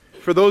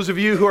For those of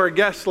you who are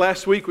guests,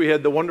 last week we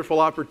had the wonderful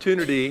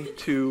opportunity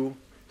to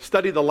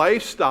study the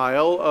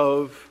lifestyle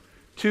of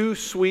two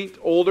sweet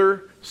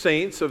older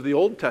saints of the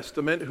Old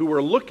Testament who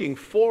were looking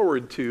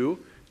forward to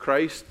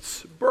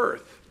Christ's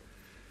birth.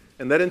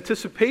 And that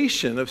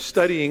anticipation of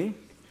studying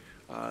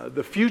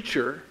the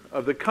future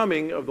of the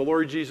coming of the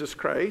Lord Jesus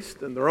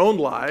Christ and their own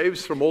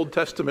lives from Old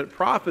Testament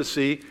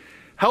prophecy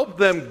helped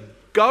them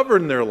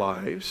govern their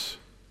lives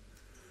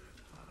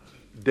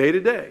day to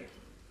day.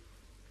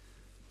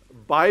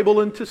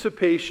 Bible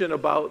anticipation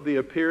about the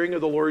appearing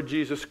of the Lord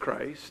Jesus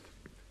Christ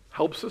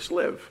helps us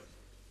live,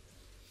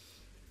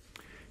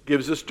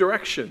 gives us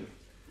direction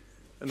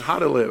on how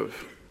to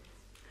live.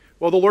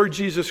 Well, the Lord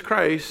Jesus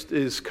Christ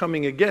is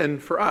coming again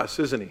for us,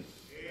 isn't he?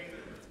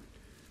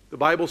 The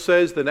Bible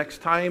says the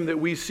next time that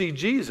we see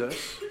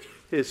Jesus,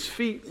 his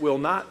feet will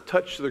not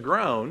touch the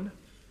ground.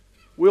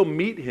 We'll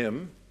meet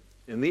him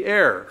in the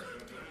air.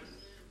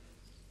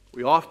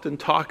 We often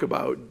talk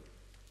about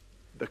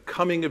the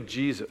coming of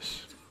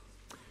Jesus.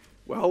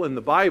 Well, in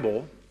the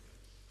Bible,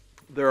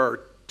 there are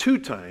two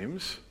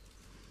times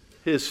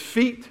his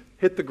feet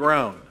hit the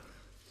ground,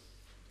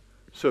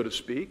 so to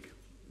speak.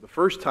 The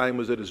first time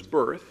was at his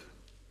birth.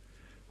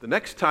 The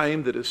next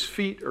time that his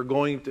feet are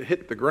going to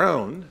hit the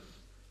ground,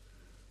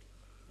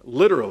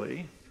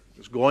 literally,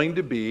 is going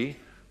to be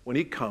when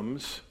he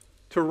comes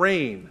to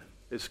reign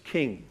as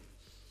king.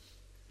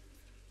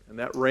 And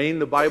that reign,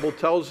 the Bible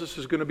tells us,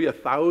 is going to be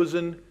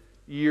 1,000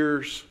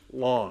 years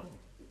long.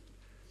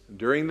 And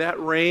during that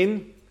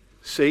reign,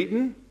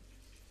 Satan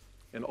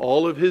and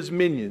all of his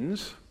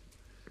minions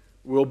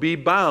will be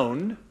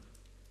bound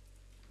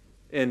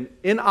and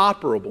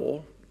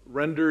inoperable,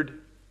 rendered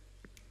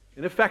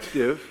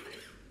ineffective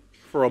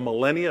for a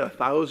millennia,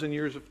 1,000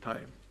 years of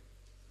time.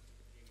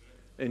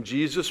 And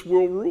Jesus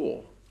will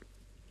rule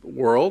the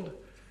world,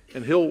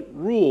 and he'll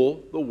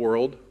rule the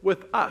world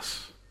with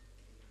us.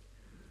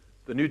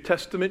 The New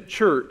Testament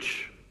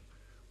church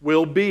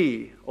will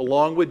be,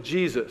 along with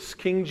Jesus,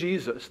 King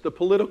Jesus, the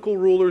political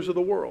rulers of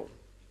the world.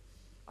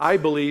 I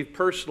believe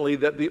personally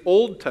that the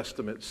Old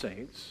Testament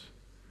saints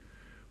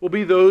will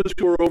be those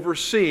who are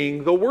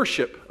overseeing the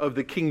worship of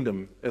the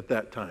kingdom at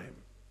that time.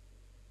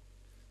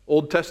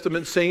 Old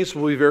Testament saints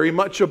will be very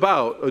much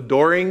about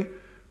adoring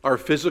our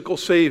physical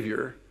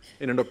Savior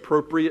in an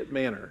appropriate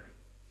manner,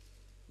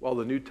 while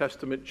the New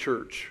Testament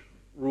church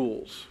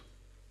rules.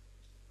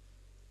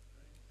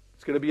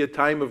 It's going to be a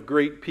time of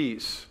great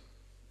peace.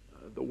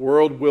 The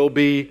world will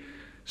be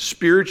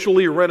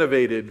spiritually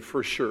renovated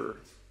for sure.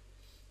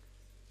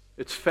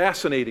 It's a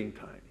fascinating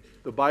time.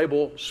 The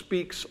Bible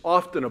speaks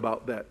often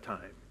about that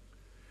time.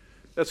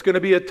 That's going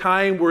to be a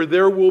time where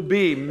there will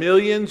be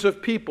millions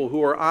of people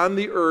who are on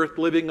the earth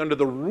living under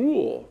the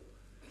rule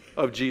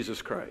of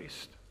Jesus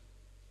Christ,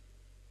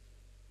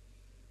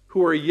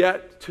 who are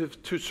yet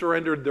to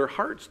surrender their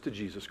hearts to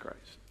Jesus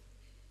Christ.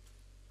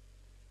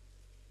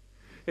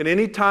 And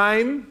any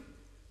time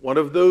one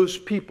of those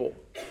people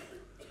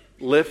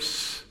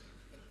lifts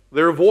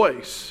their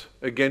voice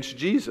against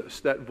Jesus,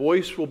 that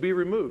voice will be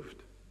removed.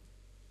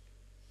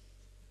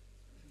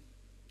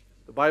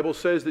 The Bible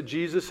says that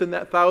Jesus in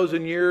that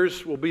 1,000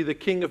 years will be the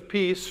King of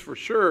peace for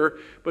sure,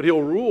 but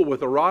he'll rule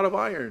with a rod of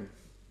iron.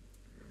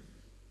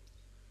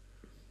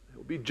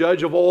 He'll be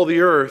judge of all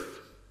the earth,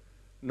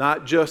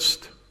 not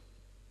just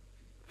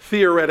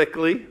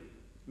theoretically,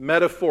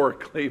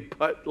 metaphorically,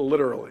 but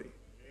literally.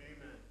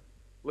 Amen.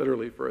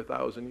 Literally for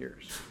 1,000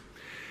 years.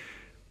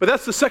 But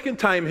that's the second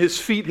time his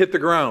feet hit the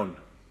ground.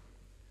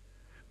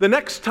 The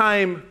next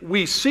time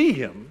we see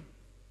him,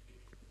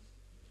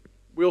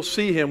 we'll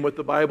see him what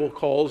the Bible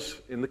calls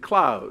in the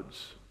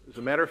clouds. As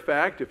a matter of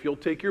fact, if you'll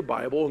take your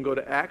Bible and go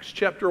to Acts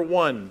chapter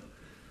 1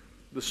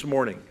 this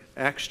morning.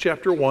 Acts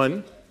chapter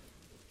 1.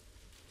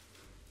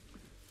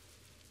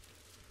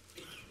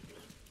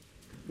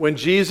 When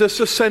Jesus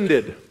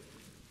ascended,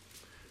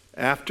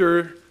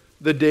 after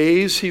the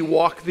days he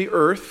walked the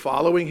earth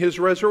following his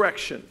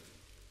resurrection,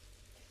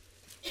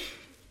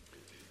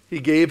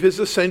 he gave his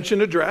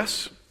ascension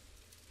address.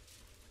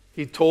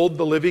 He told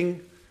the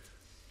living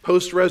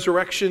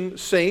post-resurrection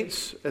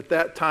saints at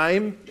that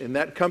time, in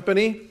that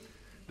company,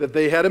 that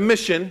they had a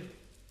mission,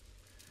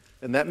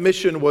 and that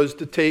mission was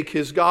to take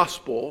his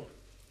gospel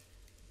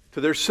to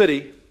their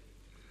city,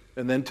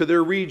 and then to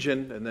their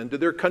region, and then to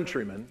their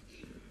countrymen,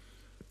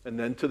 and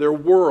then to their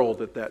world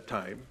at that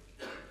time.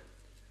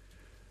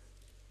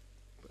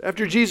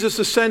 After Jesus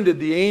ascended,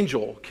 the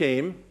angel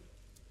came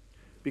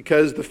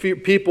because the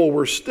people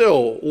were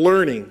still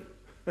learning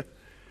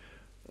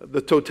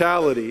the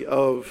totality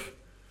of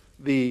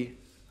the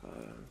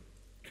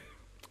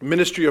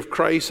ministry of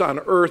Christ on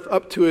earth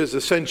up to his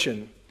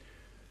ascension.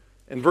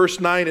 In verse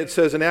 9 it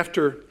says, and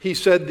after he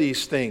said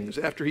these things,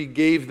 after he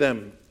gave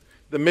them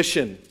the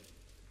mission,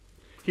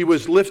 he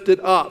was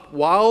lifted up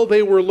while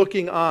they were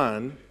looking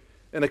on,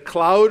 and a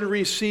cloud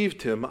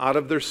received him out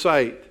of their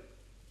sight.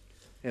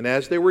 And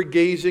as they were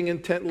gazing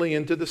intently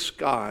into the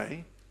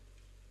sky,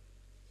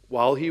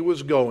 while he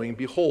was going,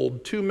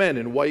 behold, two men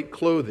in white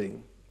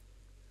clothing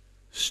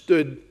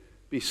stood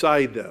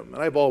beside them.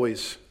 And I've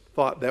always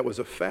thought that was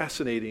a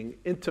fascinating,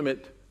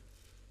 intimate,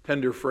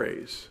 tender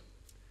phrase.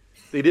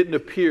 They didn't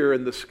appear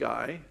in the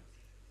sky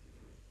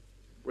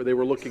where they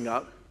were looking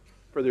up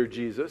for their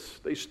Jesus.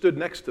 They stood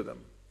next to them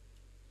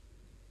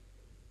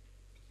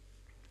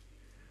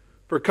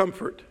for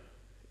comfort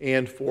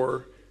and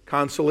for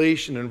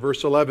consolation. In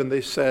verse 11,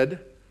 they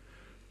said,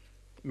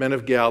 "Men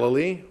of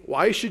Galilee,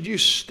 why should you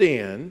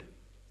stand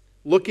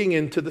looking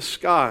into the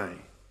sky?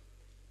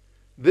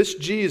 This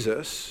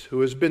Jesus,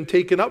 who has been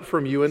taken up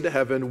from you into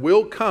heaven,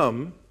 will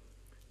come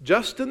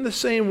just in the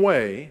same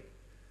way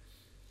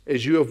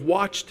as you have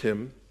watched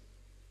him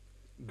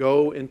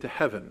go into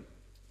heaven."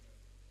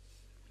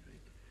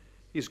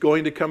 He's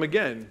going to come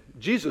again.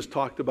 Jesus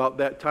talked about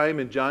that time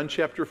in John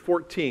chapter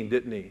 14,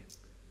 didn't he?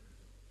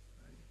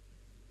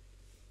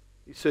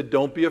 He said,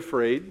 "Don't be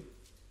afraid.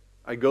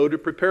 I go to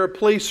prepare a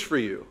place for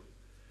you,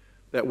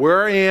 that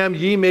where I am,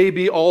 ye may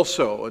be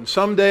also. And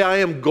someday I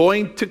am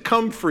going to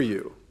come for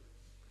you,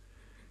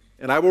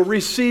 and I will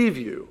receive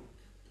you,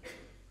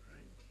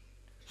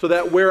 so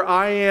that where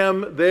I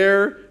am,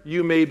 there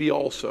you may be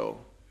also."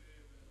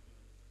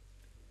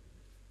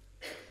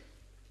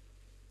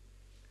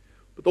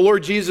 But the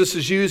Lord Jesus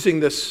is using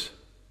this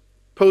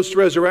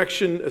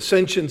post-resurrection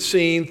ascension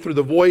scene through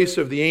the voice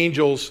of the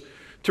angels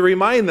to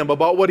remind them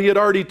about what he had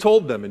already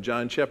told them in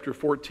John chapter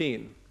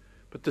 14,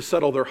 but to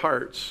settle their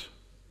hearts.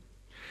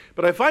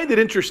 But I find it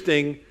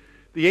interesting,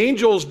 the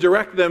angels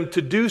direct them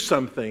to do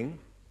something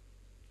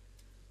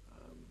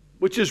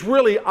which is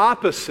really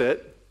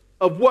opposite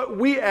of what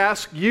we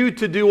ask you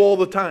to do all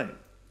the time.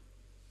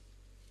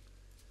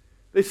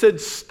 They said,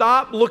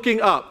 "Stop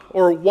looking up,"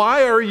 or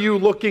 "Why are you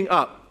looking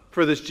up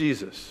for this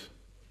Jesus?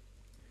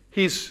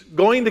 He's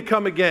going to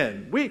come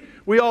again."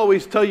 We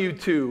always tell you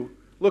to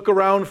look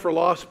around for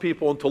lost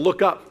people and to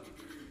look up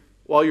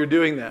while you're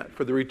doing that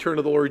for the return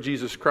of the Lord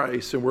Jesus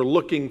Christ, and we're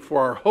looking for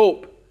our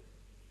hope.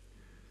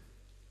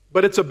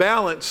 But it's a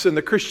balance in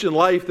the Christian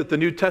life that the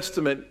New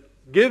Testament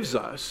gives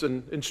us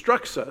and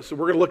instructs us, and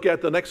we're going to look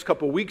at the next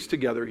couple of weeks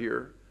together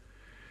here,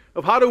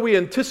 of how do we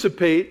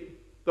anticipate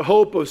the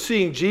hope of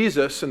seeing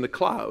Jesus in the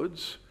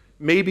clouds,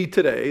 maybe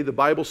today. The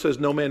Bible says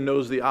no man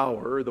knows the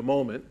hour or the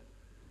moment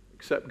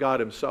except God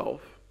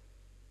himself.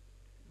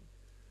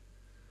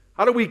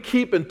 How do we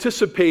keep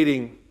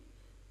anticipating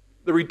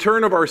the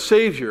return of our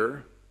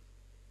Savior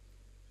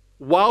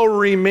while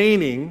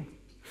remaining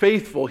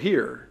faithful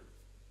here?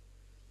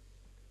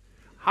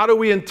 How do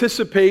we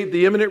anticipate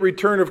the imminent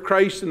return of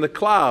Christ in the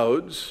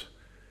clouds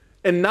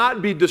and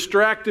not be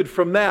distracted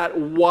from that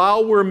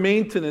while we're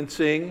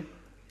maintaining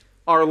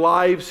our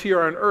lives here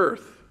on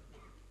earth?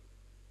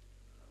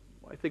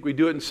 I think we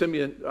do it in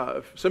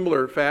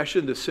similar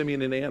fashion to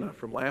Simeon and Anna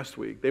from last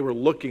week. They were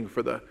looking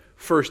for the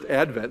first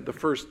advent, the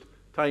first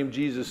time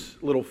Jesus'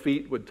 little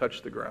feet would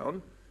touch the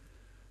ground,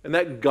 and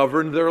that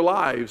governed their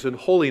lives in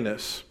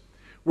holiness.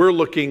 We're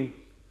looking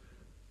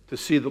to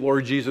see the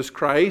Lord Jesus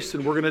Christ,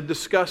 and we're going to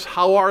discuss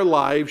how our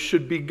lives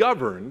should be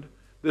governed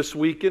this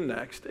week and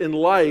next in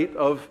light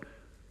of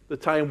the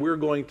time we're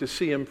going to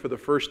see him for the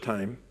first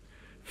time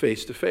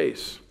face to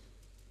face.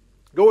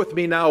 Go with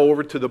me now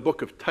over to the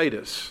book of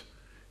Titus,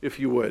 if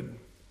you would.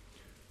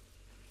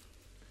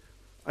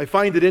 I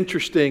find it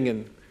interesting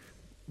in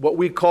what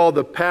we call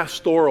the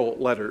pastoral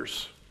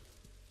letters,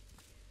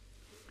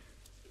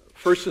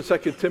 1st and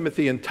 2nd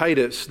Timothy and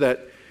Titus,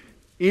 that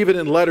even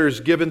in letters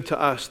given to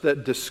us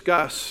that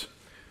discuss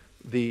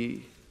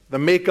the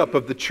makeup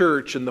of the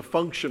church and the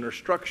function or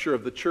structure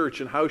of the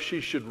church and how she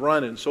should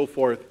run and so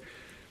forth,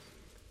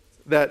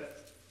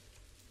 that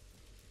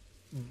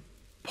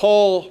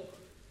Paul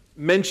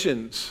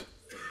mentions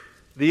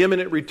the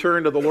imminent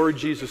return of the Lord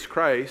Jesus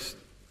Christ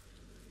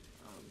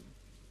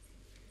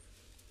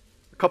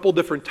a couple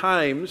different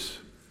times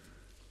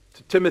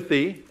to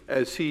Timothy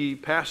as he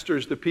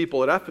pastors the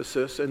people at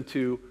Ephesus, and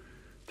to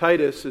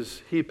Titus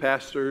as he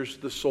pastors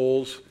the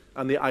souls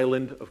on the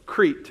island of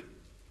Crete.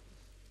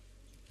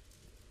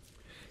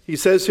 He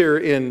says here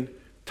in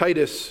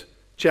Titus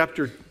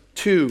chapter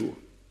 2,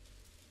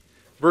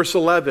 verse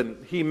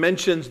 11, he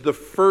mentions the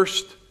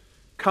first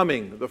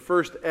coming, the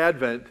first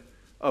advent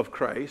of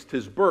Christ,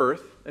 his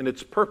birth and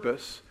its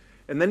purpose,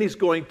 and then he's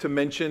going to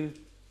mention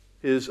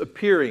his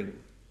appearing,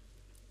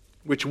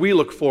 which we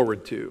look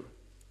forward to.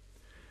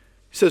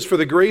 He says, "For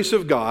the grace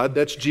of God,"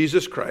 that's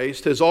Jesus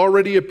Christ, "has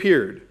already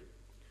appeared,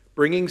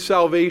 bringing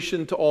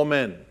salvation to all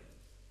men,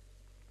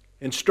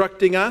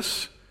 instructing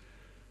us,"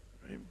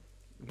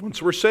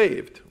 once we're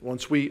saved,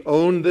 once we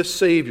own this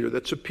Savior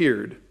that's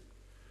appeared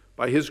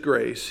by his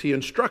grace, he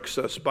instructs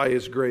us by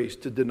his grace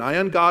to deny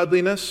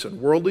ungodliness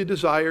and worldly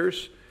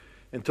desires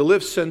and to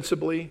live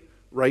sensibly,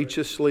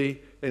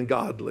 righteously, and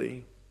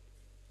godly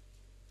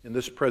in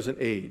this present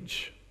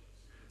age.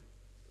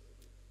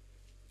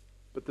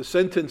 But the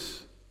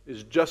sentence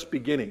is just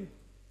beginning.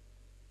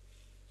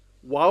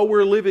 While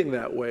we're living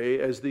that way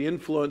as the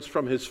influence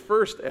from his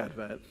first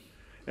advent,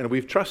 and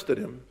we've trusted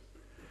him,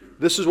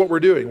 this is what we're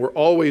doing. We're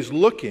always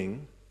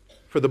looking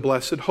for the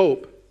blessed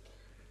hope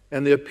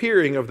and the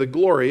appearing of the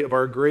glory of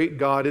our great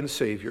God and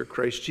Savior,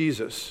 Christ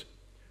Jesus,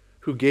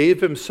 who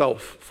gave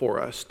himself for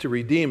us to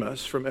redeem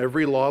us from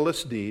every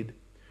lawless deed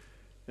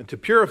and to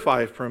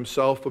purify for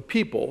himself a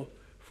people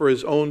for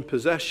his own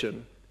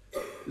possession,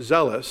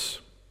 zealous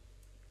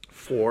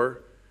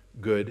for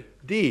good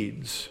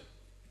deeds.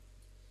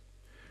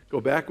 Go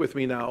back with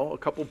me now a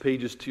couple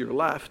pages to your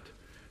left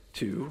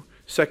to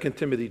 2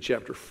 Timothy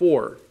chapter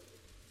 4.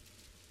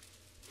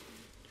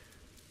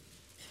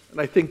 And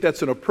I think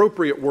that's an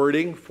appropriate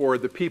wording for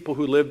the people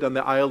who lived on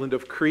the island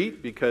of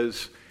Crete,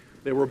 because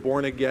they were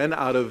born again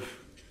out of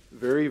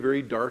very,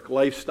 very dark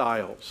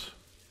lifestyles.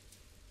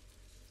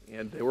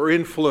 And they were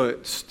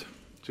influenced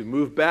to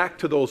move back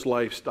to those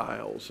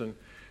lifestyles. And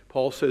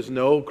Paul says,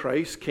 no,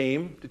 Christ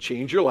came to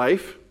change your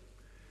life.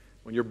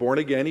 When you're born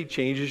again, he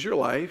changes your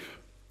life.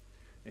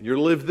 And you're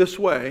lived this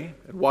way.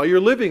 And while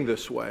you're living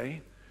this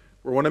way,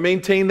 we want to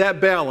maintain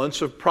that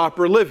balance of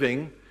proper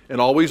living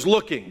and always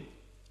looking.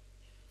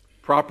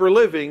 Proper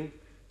living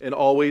and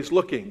always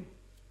looking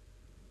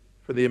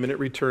for the imminent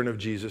return of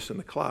Jesus in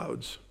the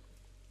clouds.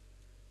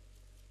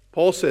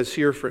 Paul says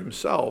here for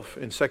himself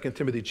in 2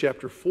 Timothy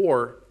chapter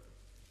 4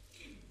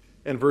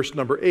 and verse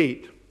number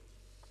 8,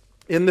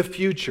 in the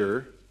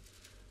future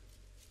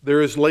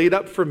there is laid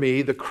up for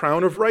me the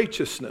crown of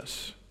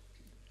righteousness,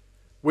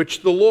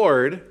 which the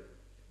Lord,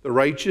 the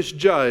righteous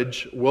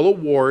judge, will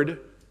award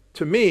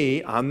to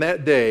me on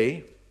that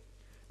day,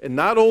 and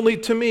not only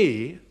to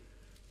me,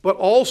 but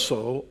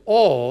also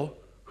all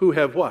who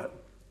have what?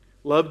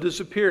 Loved his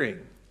appearing.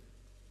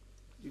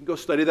 You can go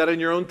study that in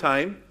your own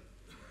time.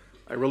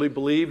 I really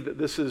believe that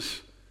this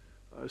is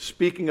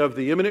speaking of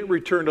the imminent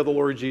return of the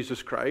Lord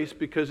Jesus Christ,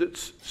 because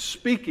it's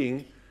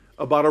speaking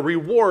about a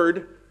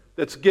reward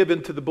that's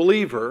given to the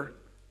believer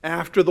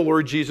after the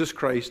Lord Jesus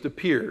Christ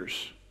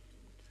appears.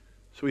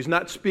 So he's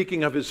not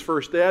speaking of his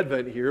first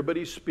advent here, but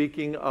he's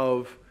speaking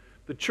of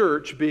the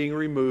church being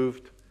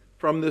removed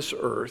from this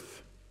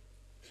earth.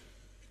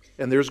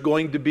 And there's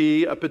going to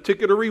be a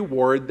particular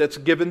reward that's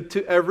given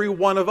to every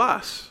one of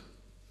us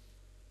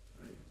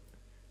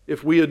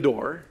if we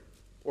adore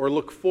or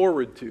look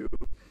forward to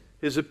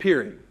his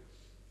appearing.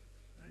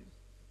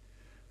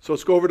 So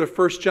let's go over to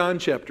 1 John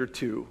chapter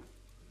 2.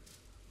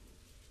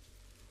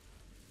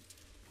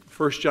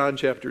 1 John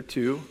chapter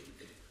 2.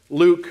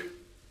 Luke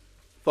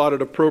thought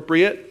it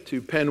appropriate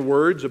to pen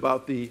words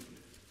about the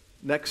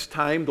next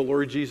time the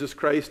Lord Jesus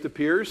Christ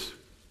appears.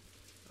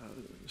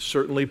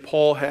 Certainly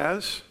Paul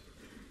has.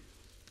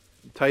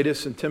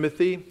 Titus and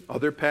Timothy,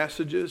 other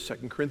passages,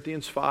 2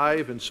 Corinthians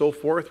 5 and so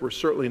forth. We're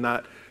certainly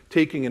not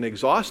taking an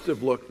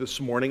exhaustive look this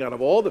morning out of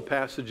all the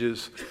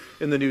passages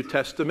in the New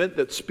Testament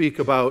that speak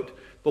about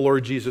the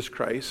Lord Jesus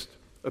Christ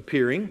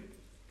appearing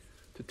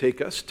to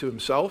take us to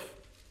himself.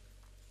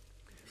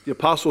 The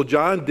Apostle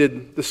John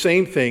did the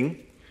same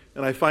thing,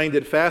 and I find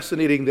it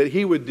fascinating that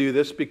he would do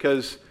this,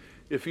 because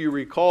if you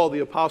recall, the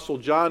Apostle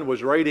John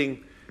was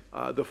writing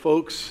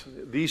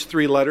these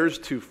 3 letters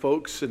to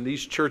folks in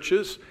these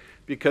churches,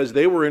 because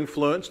they were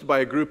influenced by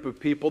a group of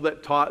people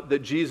that taught that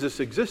Jesus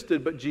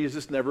existed, but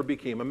Jesus never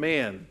became a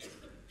man.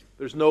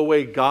 There's no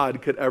way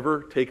God could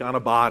ever take on a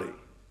body,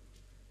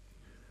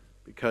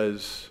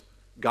 because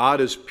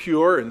God is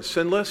pure and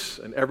sinless,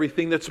 and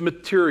everything that's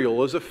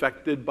material is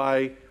affected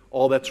by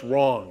all that's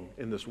wrong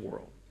in this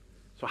world.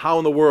 So how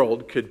in the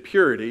world could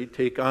purity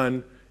take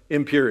on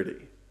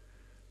impurity?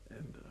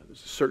 And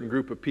there's a certain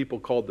group of people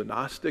called the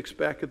Gnostics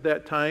back at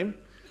that time,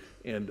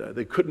 and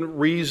they couldn't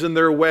reason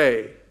their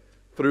way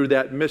through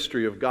that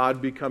mystery of God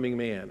becoming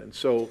man. And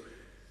so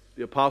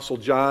the Apostle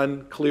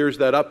John clears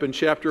that up in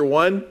chapter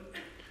 1.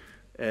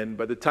 And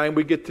by the time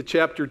we get to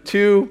chapter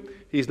 2,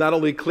 he's not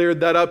only cleared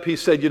that up, he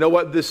said, you know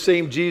what, this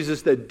same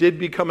Jesus that did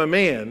become a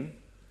man,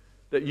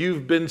 that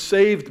you've been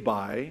saved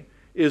by,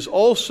 is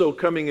also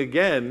coming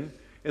again.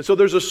 And so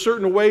there's a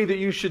certain way that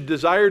you should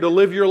desire to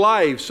live your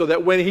life, so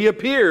that when he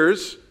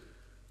appears,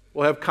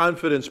 we'll have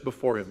confidence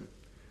before him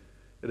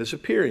at his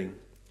appearing.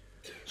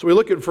 So we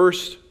look at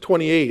verse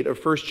 28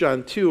 of 1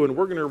 John 2, and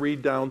we're going to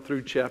read down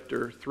through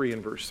chapter 3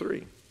 and verse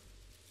 3.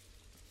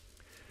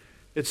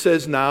 It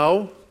says,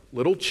 now,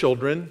 little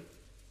children,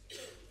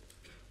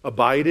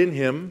 abide in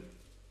him,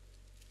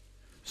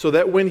 so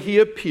that when he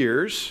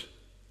appears,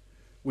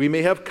 we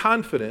may have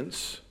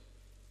confidence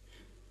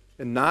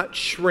and not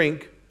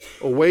shrink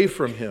away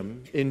from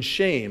him in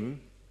shame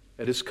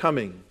at his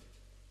coming.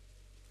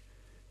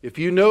 If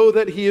you know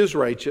that he is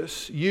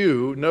righteous,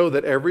 you know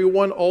that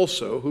everyone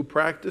also who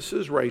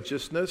practices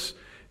righteousness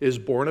is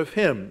born of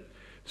him.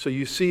 So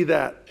you see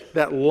that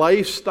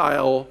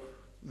lifestyle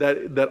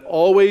that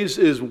always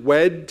is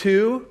wed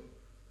to,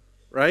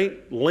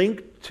 right?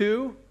 Linked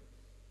to,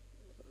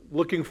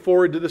 looking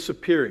forward to this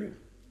appearing.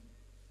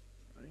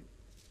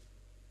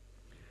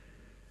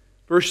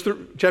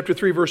 Chapter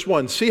 3, verse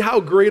 1. See how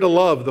great a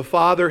love the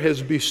Father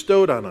has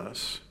bestowed on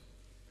us,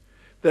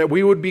 that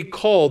we would be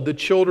called the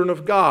children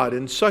of God,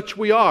 and such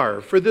we are.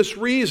 For this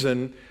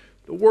reason,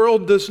 the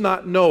world does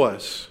not know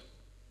us,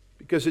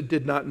 because it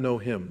did not know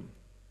him.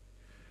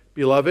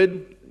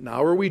 Beloved,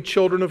 now are we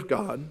children of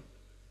God,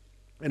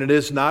 and it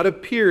has not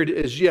appeared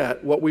as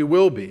yet what we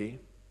will be.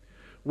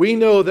 We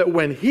know that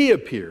when he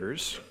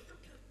appears,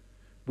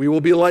 We will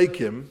be like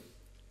him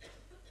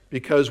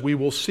because we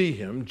will see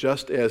him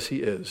just as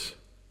he is.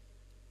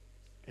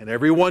 And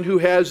everyone who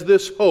has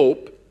this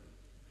hope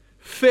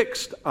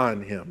fixed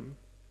on him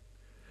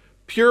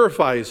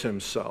purifies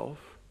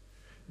himself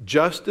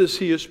just as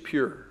he is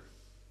pure.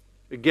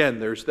 Again,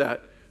 there's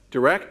that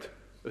direct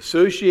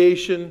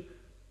association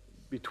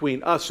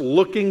between us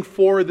looking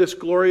for this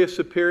glorious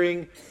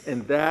appearing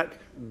and that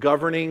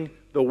governing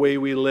the way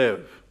we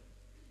live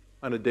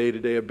on a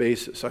day-to-day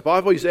basis. I've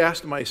always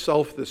asked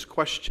myself this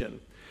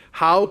question: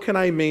 how can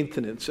I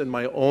maintain in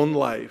my own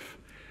life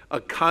a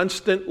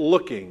constant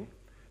looking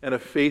and a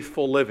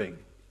faithful living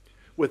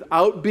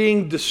without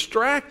being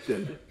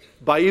distracted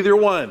by either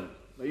one?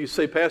 Now you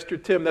say, Pastor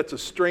Tim, that's a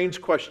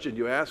strange question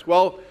you ask.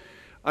 Well,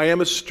 I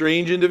am a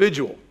strange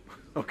individual,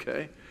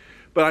 okay?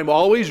 But I'm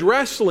always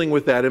wrestling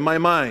with that in my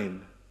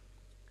mind.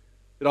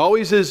 It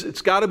always is,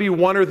 it's got to be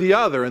one or the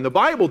other. And the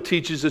Bible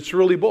teaches it's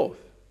really both.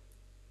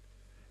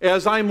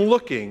 As I'm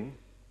looking,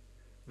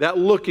 that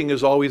looking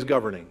is always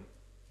governing.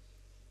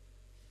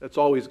 That's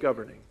always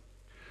governing.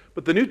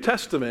 But the New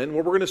Testament,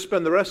 where we're going to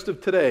spend the rest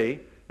of today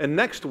and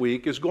next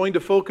week, is going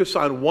to focus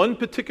on one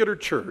particular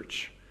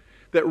church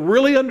that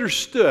really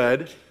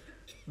understood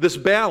this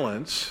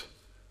balance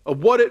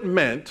of what it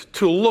meant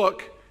to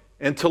look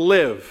and to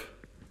live.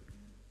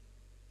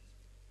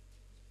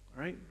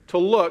 All right? To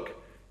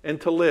look and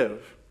to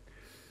live.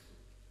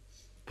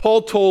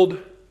 Paul told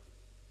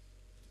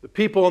the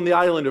people on the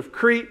island of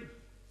Crete,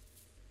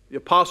 the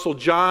Apostle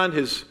John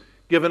has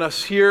given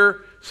us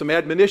here some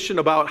admonition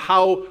about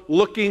how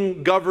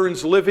looking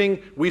governs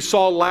living. We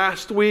saw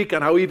last week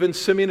on how even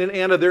Simeon and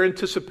Anna, their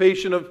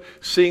anticipation of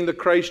seeing the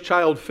Christ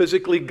child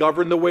physically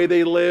governed the way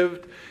they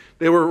lived.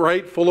 They were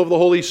right, full of the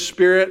Holy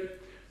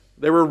Spirit.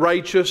 They were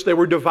righteous. They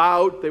were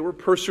devout. They were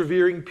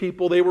persevering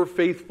people. They were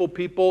faithful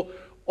people.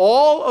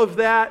 All of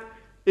that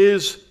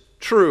is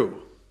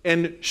true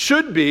and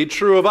should be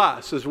true of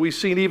us, as we've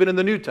seen even in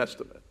the New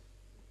Testament.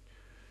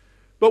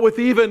 But with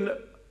even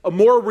a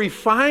more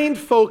refined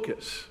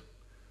focus,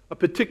 a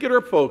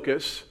particular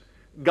focus,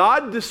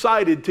 God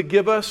decided to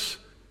give us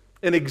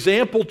an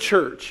example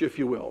church, if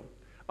you will,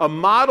 a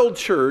model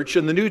church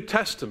in the New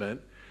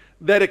Testament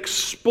that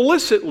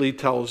explicitly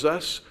tells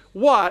us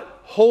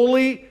what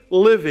holy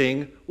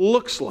living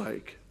looks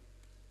like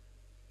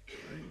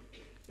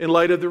in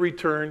light of the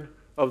return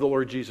of the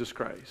Lord Jesus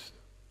Christ.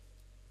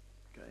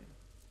 Okay.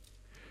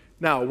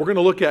 Now, we're going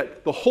to look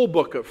at the whole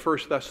book of 1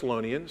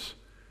 Thessalonians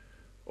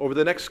over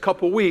the next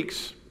couple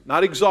weeks,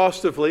 not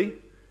exhaustively,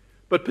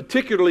 but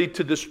particularly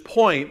to this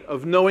point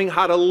of knowing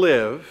how to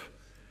live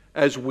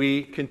as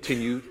we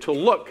continue to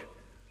look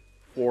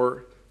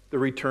for the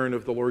return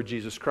of the Lord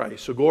Jesus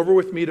Christ. So go over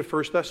with me to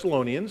 1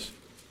 Thessalonians,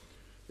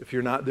 if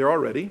you're not there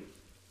already.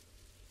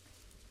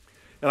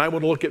 And I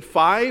want to look at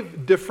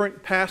 5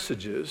 different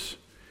passages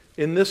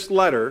in this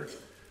letter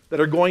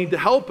that are going to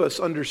help us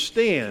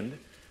understand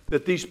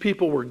that these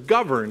people were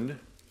governed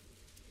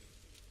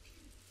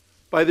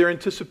by their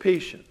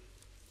anticipation.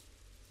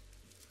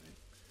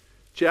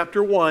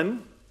 Chapter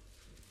 1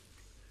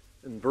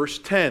 and verse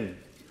 10.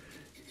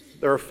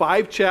 There are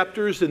 5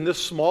 chapters in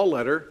this small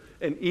letter,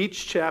 and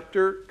each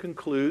chapter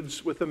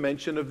concludes with a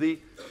mention of the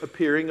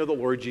appearing of the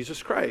Lord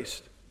Jesus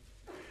Christ.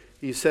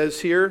 He says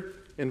here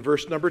in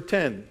verse number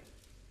 10,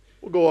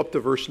 we'll go up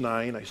to verse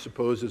 9, I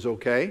suppose is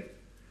okay.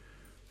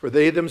 For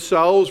they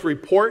themselves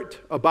report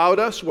about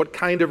us what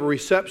kind of a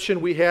reception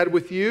we had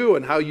with you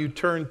and how you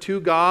turned to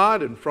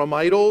God and from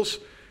idols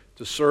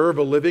to serve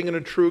a living and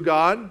a true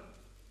God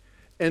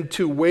and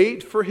to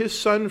wait for his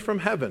Son from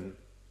heaven,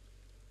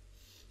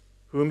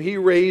 whom he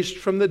raised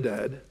from the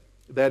dead,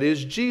 that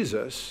is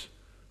Jesus,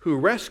 who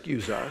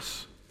rescues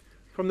us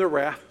from the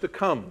wrath to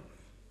come.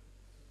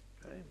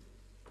 Okay?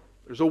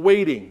 There's a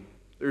waiting.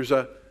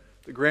 The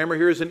grammar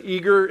here is an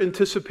eager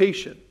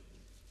anticipation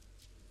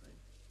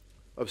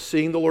of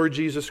seeing the Lord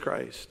Jesus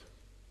Christ.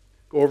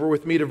 Go over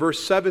with me to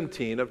verse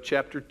 17 of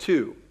chapter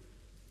 2.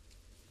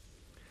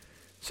 It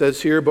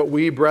says here, but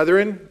we,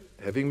 brethren,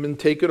 having been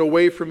taken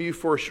away from you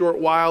for a short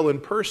while in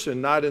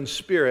person, not in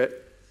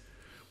spirit,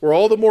 were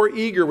all the more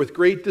eager with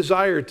great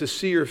desire to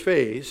see your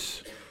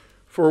face,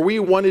 for we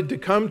wanted to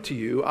come to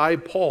you, I,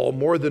 Paul,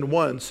 more than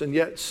once, and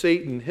yet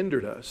Satan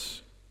hindered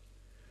us.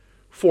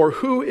 For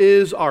who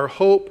is our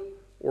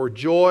hope or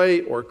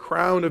joy or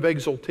crown of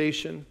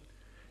exaltation?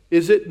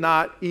 Is it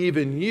not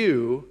even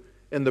you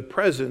in the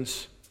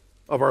presence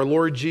of our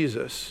Lord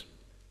Jesus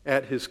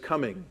at his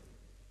coming?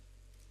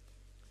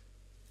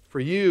 For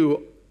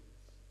you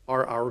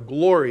are our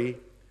glory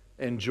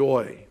and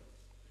joy.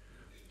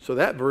 So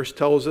that verse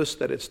tells us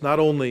that it's not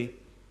only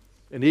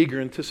an eager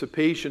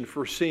anticipation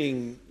for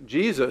seeing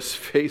Jesus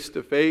face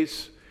to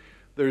face,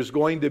 there's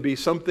going to be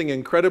something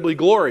incredibly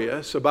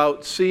glorious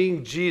about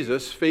seeing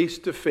Jesus face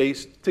to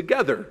face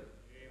together.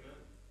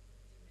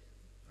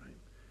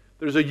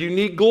 There's a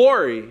unique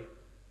glory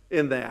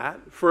in that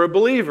for a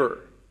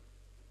believer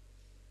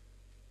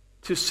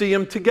to see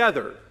him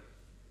together.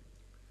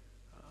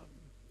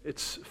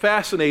 It's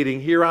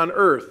fascinating here on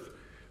earth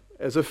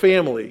as a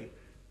family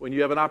when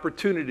you have an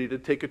opportunity to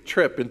take a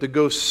trip and to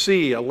go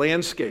see a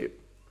landscape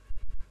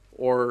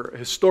or a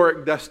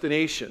historic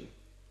destination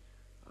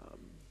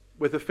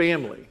with a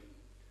family.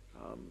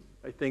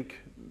 I think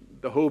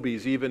the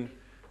Hobies, even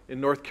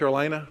in North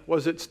Carolina,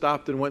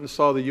 stopped and went and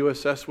saw the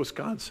USS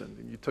Wisconsin,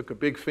 and you took a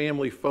big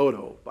family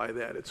photo by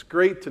that. It's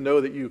great to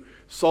know that you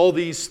saw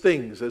these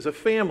things as a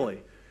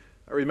family.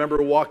 I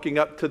remember walking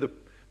up to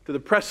the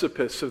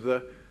precipice of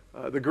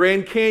the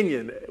Grand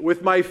Canyon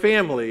with my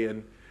family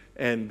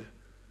and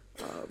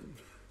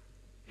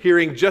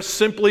hearing just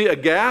simply a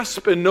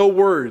gasp and no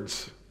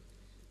words,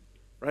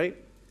 right?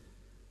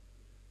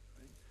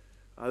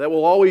 That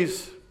will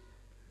always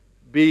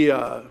be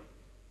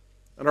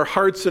in our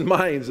hearts and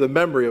minds the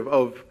memory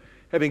of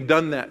having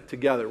done that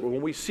together.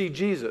 When we see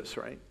Jesus,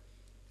 right?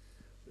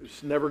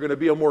 There's never going to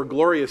be a more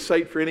glorious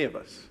sight for any of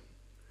us.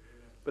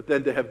 But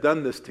then to have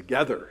done this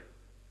together,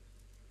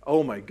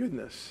 oh my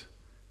goodness,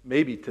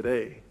 maybe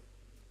today.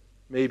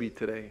 Maybe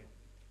today.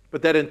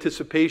 But that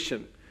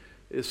anticipation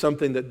is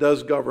something that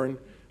does govern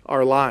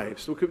our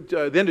lives. Look at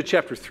the end of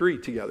chapter 3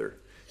 together,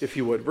 if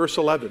you would. Verse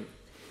 11.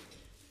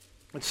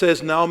 It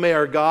says, "Now may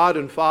our God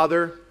and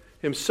Father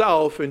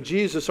himself and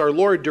Jesus our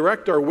Lord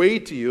direct our way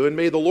to you, and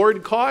may the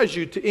Lord cause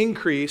you to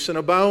increase and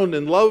abound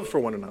in love for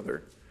one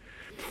another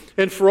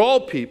and for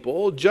all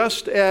people,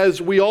 just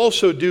as we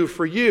also do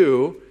for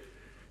you."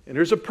 And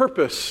there's a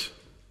purpose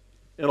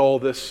in all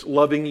this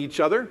loving each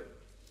other.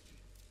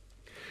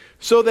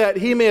 "So that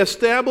he may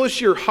establish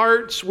your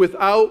hearts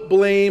without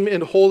blame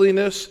in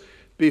holiness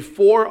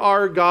before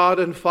our God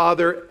and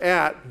Father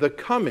at the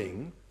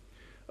coming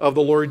of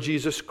the Lord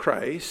Jesus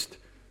Christ."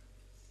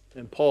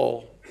 And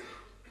Paul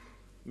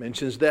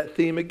mentions that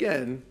theme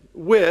again,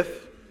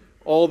 "with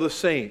all the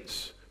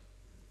saints."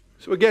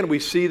 So again, we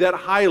see that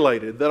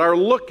highlighted, that our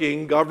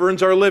looking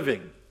governs our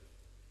living.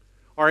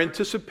 Our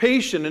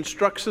anticipation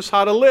instructs us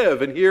how to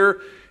live, and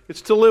here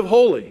it's to live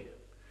holy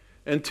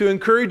and to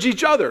encourage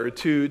each other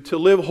to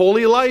live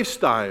holy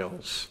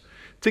lifestyles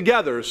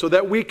together so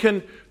that we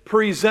can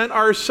present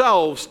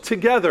ourselves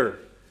together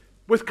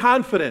with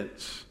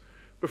confidence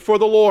before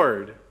the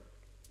Lord.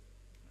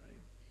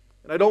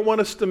 And I don't want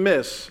us to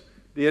miss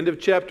the end of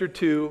chapter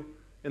 2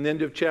 and the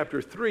end of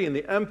chapter 3 and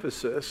the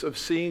emphasis of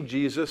seeing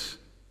Jesus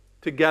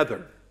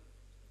together.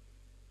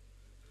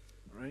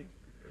 Right?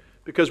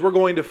 Because we're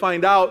going to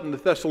find out in the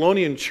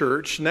Thessalonian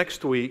church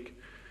next week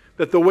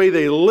that the way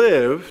they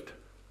lived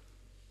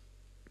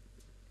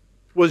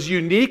was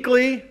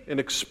uniquely and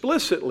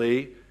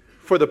explicitly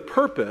for the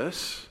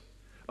purpose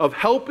of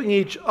helping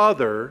each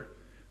other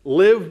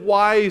live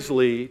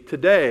wisely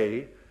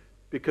today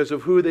because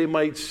of who they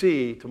might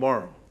see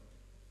tomorrow.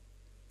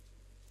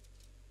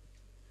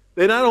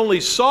 They not only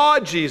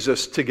saw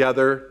Jesus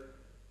together,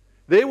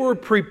 they were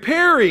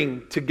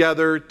preparing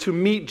together to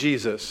meet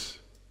Jesus.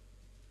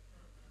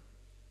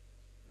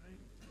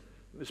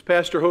 As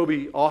Pastor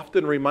Hobie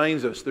often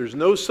reminds us, there's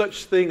no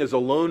such thing as a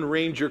Lone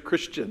Ranger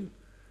Christian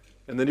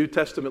in the New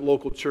Testament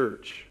local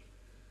church.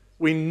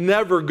 We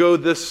never go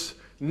this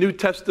New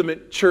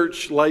Testament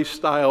church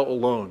lifestyle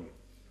alone.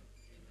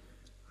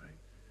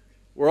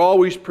 We're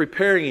always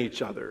preparing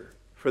each other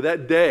for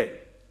that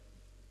day.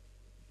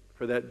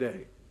 For that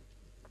day.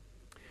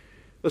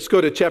 Let's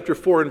go to chapter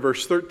 4 and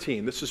verse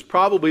 13. This is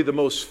probably the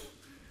most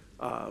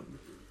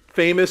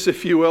famous,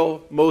 if you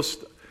will,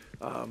 most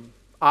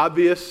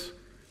obvious,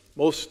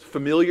 most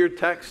familiar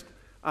text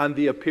on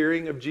the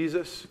appearing of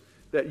Jesus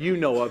that you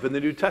know of in the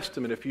New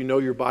Testament, if you know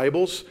your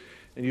Bibles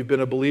and you've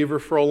been a believer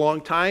for a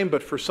long time.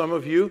 But for some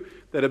of you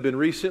that have been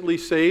recently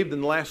saved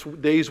in the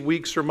last days,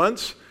 weeks, or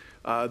months,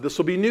 this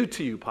will be new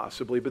to you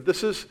possibly. But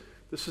this is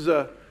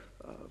a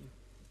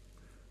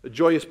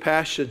joyous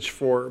passage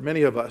for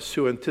many of us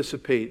who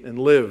anticipate and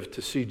live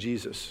to see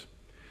Jesus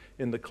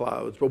in the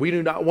clouds. But we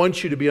do not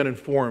want you to be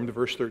uninformed,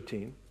 verse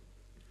 13.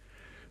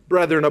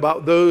 "Brethren,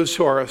 about those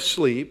who are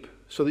asleep,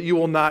 so that you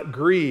will not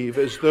grieve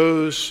as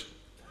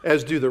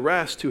do the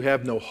rest who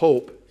have no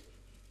hope."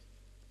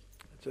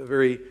 It's a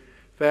very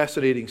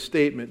fascinating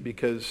statement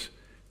because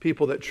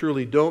people that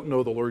truly don't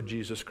know the Lord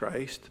Jesus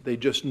Christ, they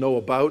just know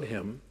about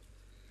him.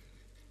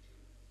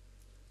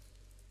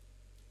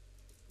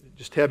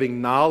 Just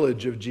having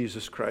knowledge of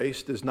Jesus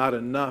Christ is not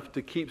enough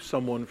to keep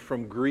someone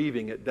from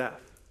grieving at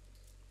death.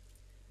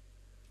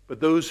 But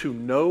those who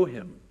know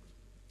him,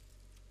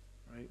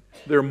 right,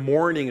 their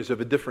mourning is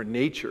of a different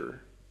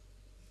nature.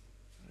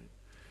 Right?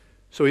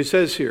 So he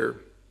says here,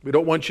 we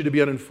don't want you to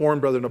be uninformed,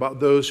 brethren, about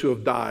those who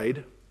have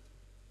died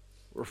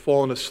or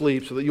fallen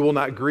asleep, so that you will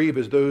not grieve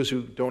as those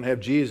who don't have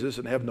Jesus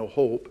and have no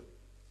hope.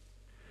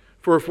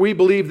 For if we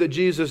believe that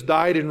Jesus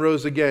died and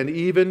rose again,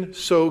 even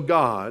so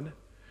God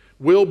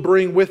will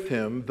bring with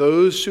him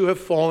those who have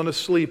fallen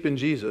asleep in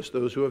Jesus,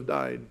 those who have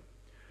died.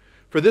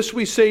 For this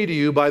we say to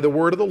you by the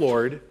word of the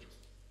Lord,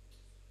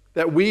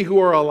 that we who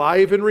are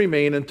alive and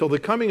remain until the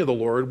coming of the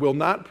Lord will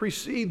not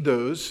precede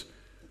those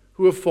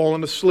who have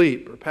fallen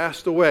asleep or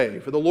passed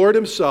away. For the Lord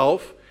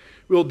himself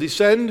will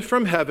descend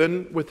from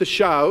heaven with a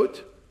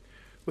shout,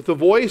 with the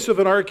voice of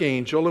an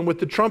archangel, and with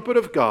the trumpet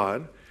of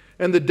God,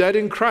 and the dead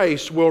in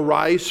Christ will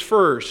rise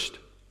first.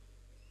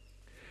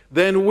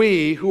 then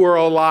we who are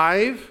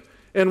alive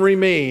and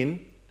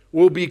remain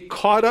will be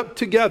caught up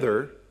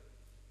together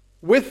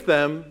with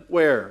them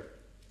where?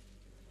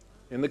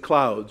 In the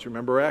clouds.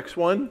 Remember Acts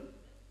 1?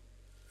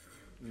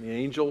 And the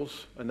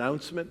angel's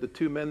announcement, the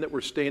two men that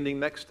were standing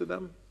next to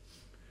them?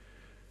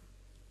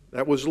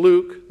 That was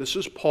Luke. This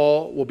is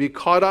Paul. Will be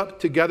caught up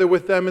together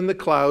with them in the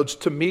clouds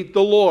to meet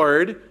the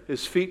Lord.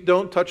 His feet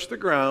don't touch the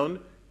ground,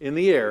 in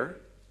the air.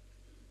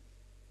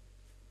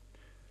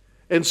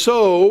 And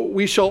so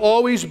we shall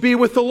always be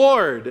with the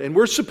Lord. And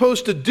we're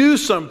supposed to do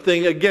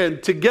something,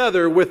 again,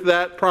 together with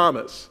that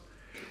promise.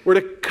 We're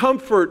to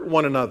comfort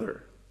one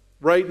another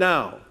right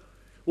now.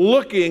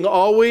 Looking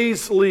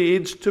always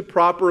leads to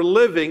proper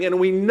living, and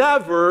we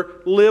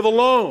never live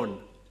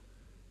alone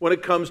when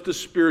it comes to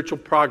spiritual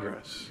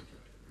progress.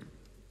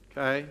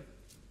 Okay?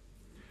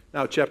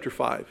 Now, chapter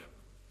 5.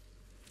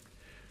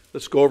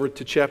 Let's go over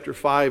to chapter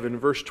 5 and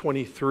verse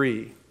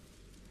 23.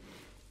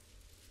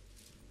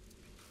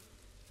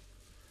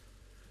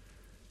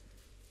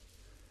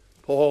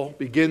 Paul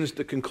begins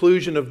the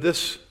conclusion of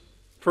this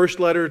first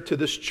letter to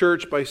this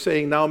church by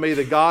saying, "Now may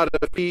the God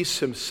of peace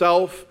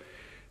himself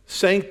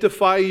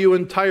sanctify you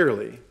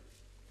entirely,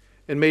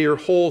 and may your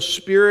whole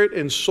spirit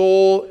and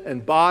soul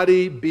and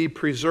body be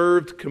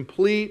preserved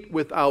complete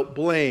without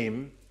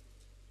blame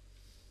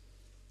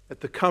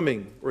at the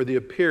coming or the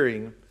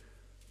appearing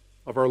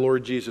of our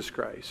Lord Jesus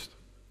Christ."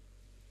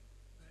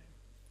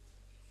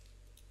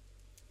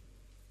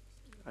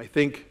 I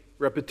think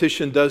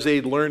repetition does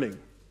aid learning.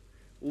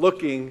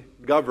 Looking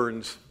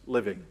governs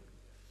living.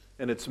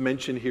 And it's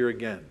mentioned here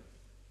again.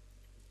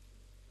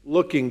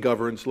 Looking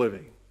governs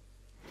living.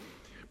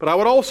 But I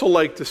would also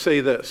like to say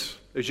this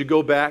as you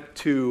go back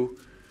to,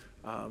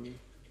 I'll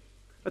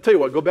tell you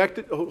what,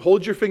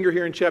 hold your finger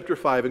here in chapter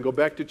 5 and go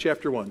back to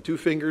chapter 1. 2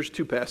 fingers,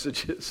 2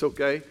 passages,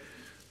 okay?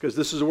 Because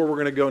this is where we're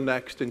going to go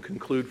next and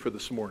conclude for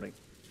this morning.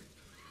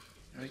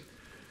 Right?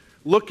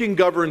 Looking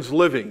governs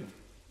living.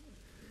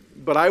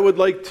 But I would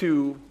like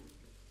to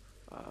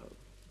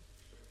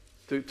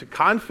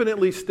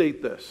confidently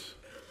state this,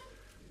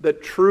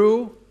 that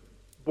true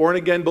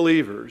born-again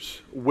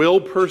believers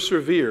will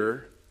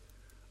persevere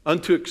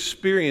unto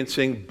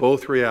experiencing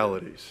both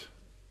realities.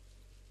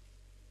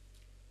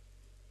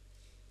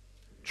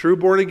 True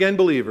born-again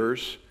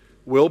believers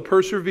will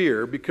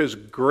persevere because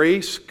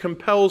grace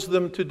compels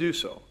them to do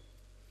so.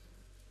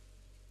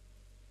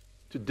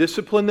 To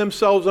discipline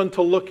themselves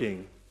unto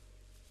looking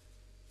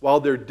while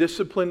they're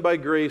disciplined by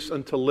grace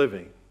unto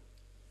living.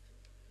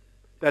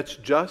 That's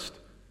just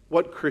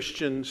what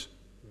Christians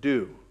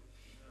do.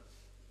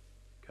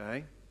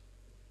 Okay?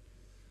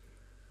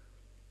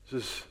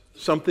 This is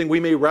something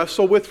we may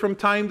wrestle with from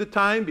time to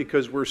time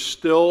because we're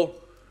still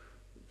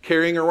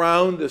carrying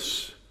around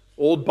this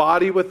old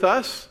body with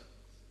us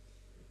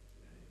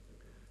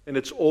and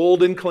its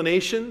old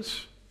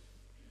inclinations.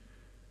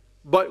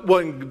 But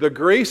when the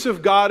grace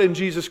of God in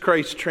Jesus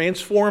Christ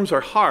transforms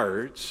our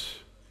hearts,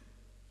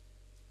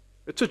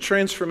 it's a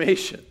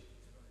transformation.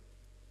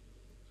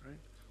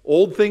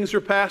 Old things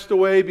are passed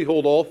away.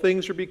 Behold, all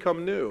things are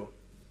become new.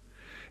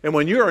 And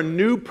when you're a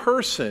new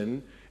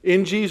person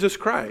in Jesus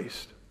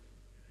Christ,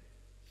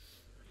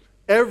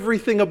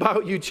 everything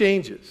about you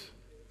changes.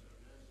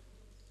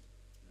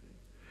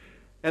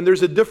 And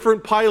there's a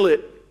different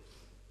pilot.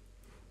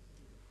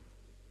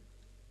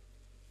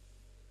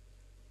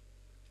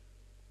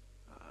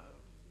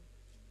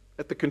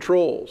 At the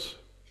controls.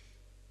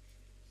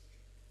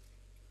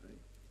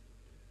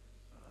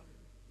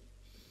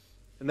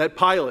 And that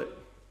pilot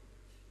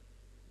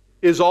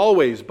is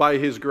always, by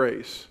his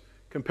grace,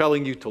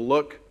 compelling you to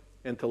look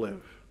and to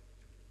live.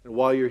 And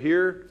while you're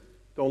here,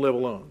 don't live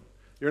alone.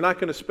 You're not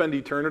going to spend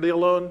eternity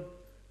alone.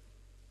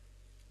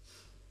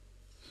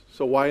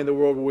 So why in the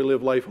world will we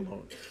live life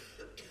alone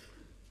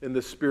in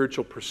this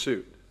spiritual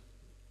pursuit?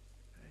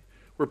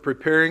 We're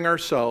preparing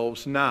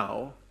ourselves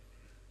now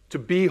to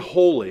be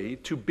holy,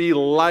 to be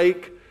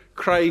like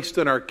Christ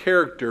in our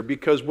character,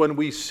 because when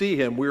we see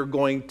him, we're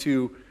going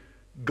to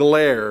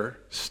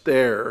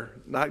stare,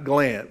 not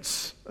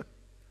glance,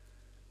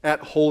 at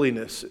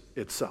holiness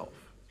itself.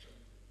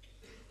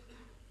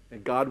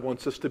 And God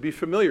wants us to be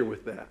familiar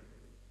with that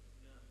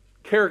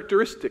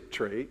characteristic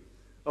trait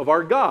of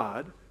our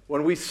God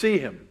when we see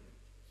him.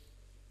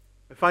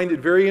 I find it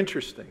very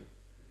interesting.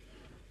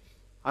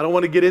 I don't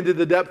want to get into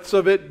the depths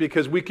of it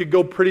because we could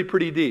go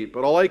pretty deep.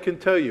 But all I can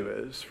tell you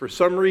is, for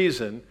some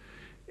reason,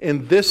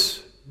 in this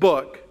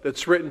book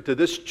that's written to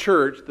this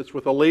church that's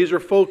with a laser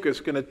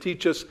focus going to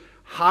teach us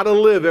how to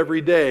live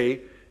every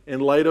day in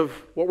light of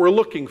what we're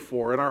looking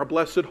for in our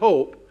blessed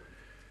hope,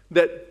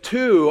 that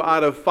 2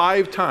 out of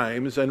 5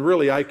 times, and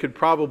really I could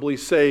probably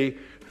say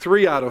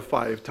 3 out of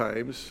 5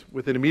 times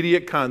within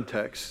immediate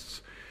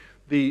contexts,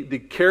 the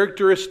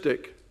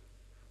characteristic,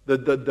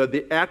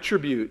 the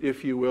attribute,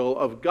 if you will,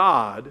 of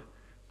God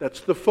that's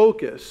the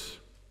focus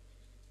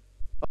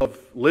of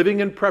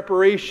living in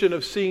preparation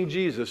of seeing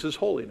Jesus is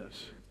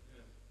holiness.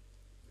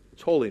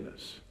 It's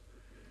holiness.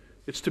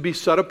 It's to be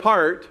set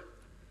apart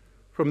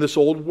from this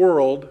old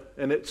world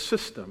and its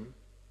system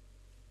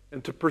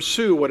and to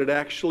pursue what it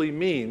actually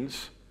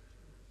means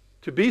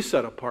to be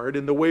set apart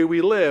in the way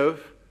we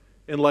live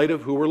in light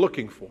of who we're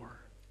looking for.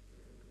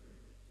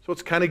 So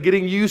it's kind of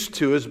getting used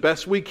to, as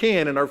best we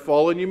can in our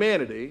fallen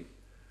humanity,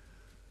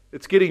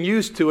 it's getting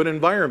used to an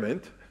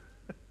environment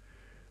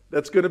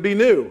that's going to be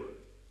new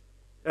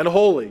and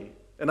holy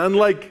and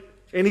unlike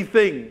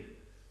anything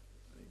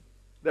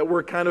that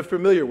we're kind of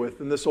familiar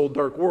with in this old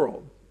dark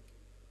world.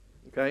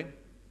 Okay?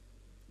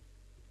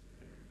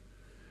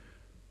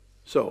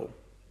 So,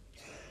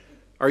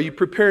 are you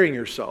preparing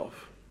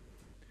yourself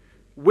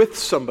with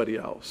somebody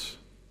else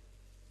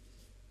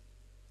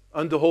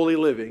unto holy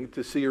living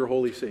to see your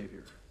holy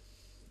Savior?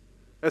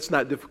 That's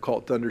not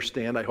difficult to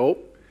understand, I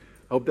hope.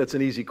 I hope that's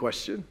an easy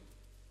question.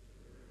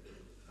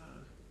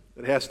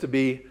 It has to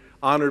be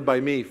honored by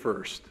me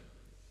first,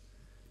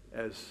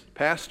 as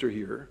pastor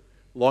here,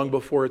 long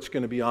before it's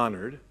going to be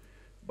honored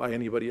by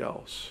anybody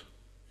else.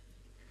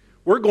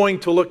 We're going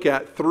to look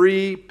at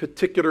 3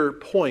 particular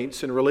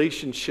points in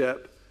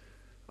relationship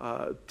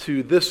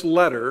to this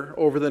letter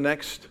over the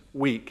next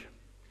week.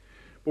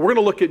 But we're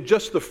going to look at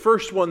just the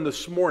first one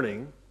this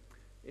morning,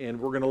 and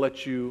we're going to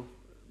let you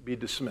be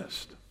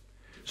dismissed.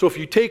 So if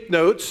you take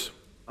notes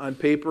on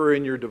paper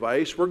in your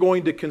device, we're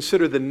going to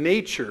consider the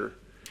nature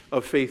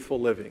of faithful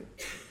living.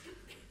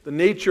 The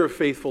nature of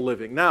faithful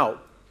living. Now,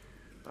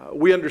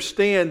 we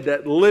understand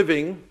that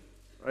living,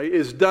 right,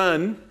 is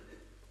done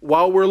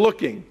while we're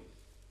looking.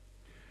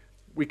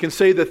 We can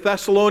say the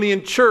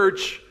Thessalonian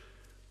church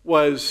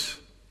was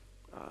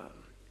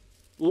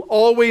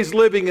always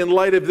living in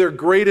light of their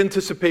great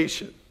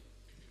anticipation.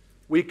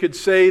 We could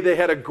say they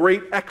had a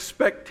great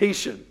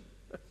expectation,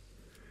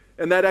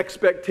 and that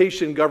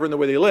expectation governed the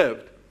way they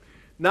lived.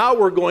 Now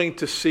we're going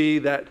to see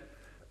that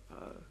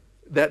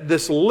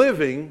this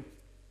living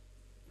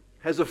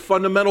has a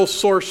fundamental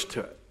source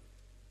to it.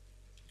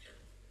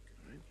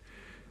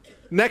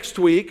 Next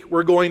week,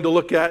 we're going to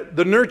look at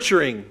the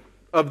nurturing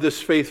of this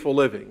faithful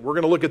living. We're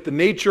going to look at the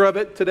nature of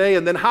it today,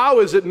 and then how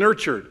is it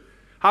nurtured?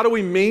 How do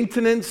we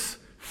maintenance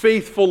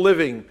faithful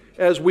living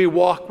as we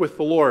walk with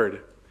the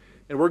Lord?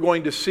 And we're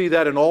going to see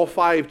that in all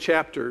 5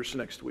 chapters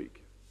next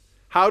week.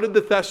 How did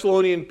the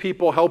Thessalonian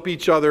people help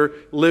each other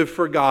live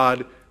for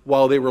God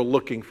while they were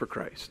looking for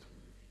Christ?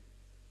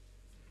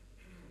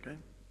 Okay.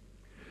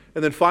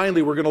 And then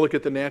finally, we're going to look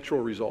at the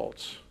natural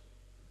results.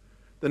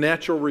 The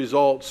natural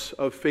results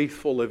of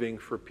faithful living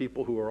for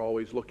people who are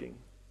always looking.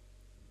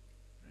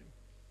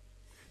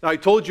 Now, I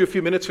told you a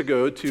few minutes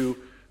ago to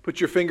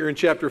put your finger in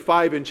chapter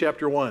 5 and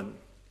chapter 1.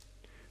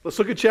 Let's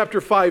look at chapter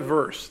 5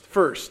 verse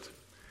first.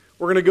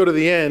 We're going to go to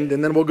the end,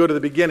 and then we'll go to the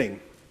beginning.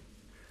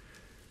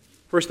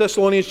 1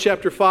 Thessalonians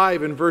chapter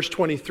 5 and verse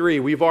 23,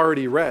 we've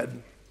already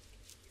read.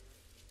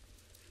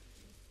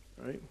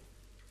 Right?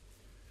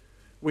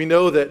 We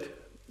know that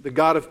the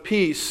God of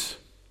peace,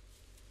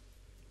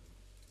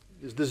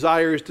 His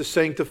desire is to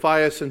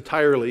sanctify us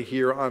entirely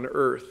here on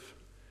earth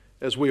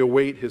as we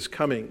await His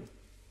coming.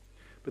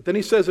 But then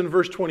he says in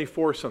verse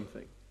 24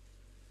 something.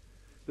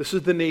 This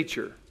is the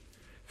nature.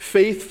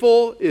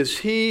 Faithful is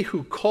He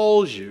who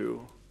calls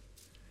you,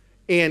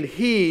 and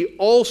He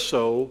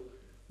also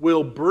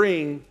will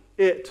bring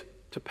it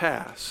to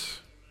pass.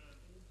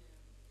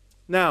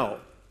 Now,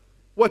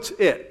 what's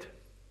it?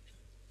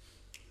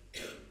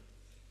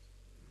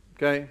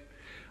 Okay?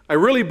 I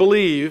really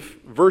believe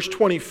verse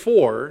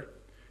 24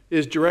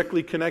 is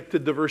directly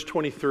connected to verse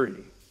 23.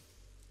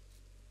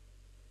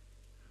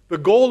 The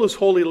goal is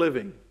holy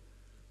living.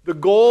 The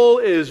goal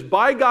is,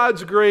 by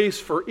God's grace,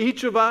 for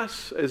each of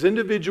us as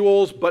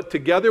individuals, but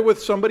together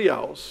with somebody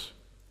else,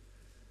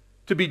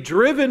 to be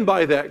driven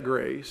by that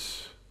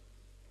grace,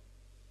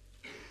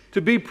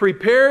 to be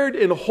prepared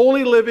in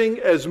holy living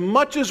as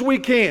much as we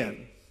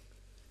can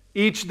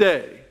each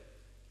day.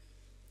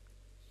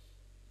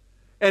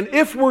 And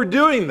if we're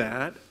doing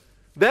that,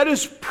 that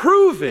is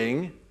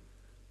proving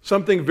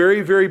something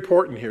very, very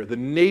important here. The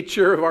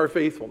nature of our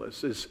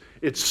faithfulness is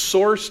it's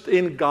sourced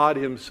in God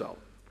Himself.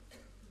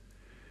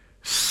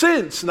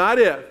 Since, not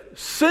if,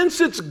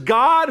 since it's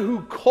God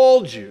who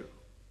called you,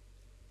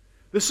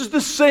 this is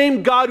the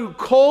same God who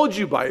called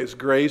you by His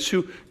grace,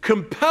 who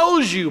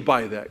compels you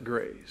by that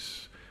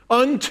grace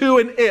unto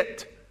an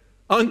it,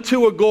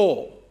 unto a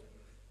goal.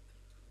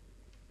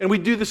 And we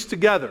do this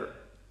together,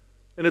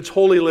 and it's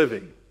holy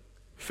living.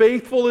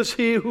 Faithful is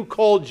He who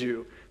called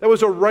you. That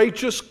was a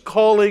righteous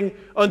calling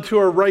unto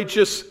a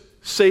righteous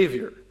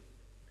Savior.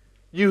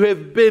 You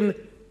have been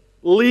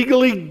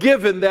legally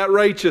given that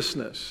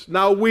righteousness.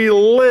 Now we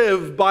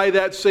live by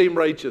that same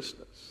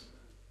righteousness.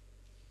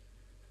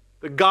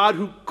 The God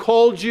who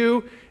called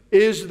you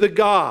is the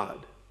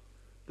God,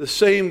 the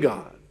same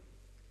God,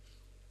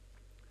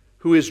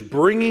 who is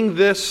bringing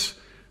this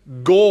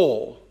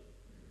goal,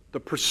 the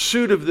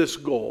pursuit of this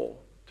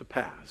goal, to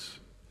pass.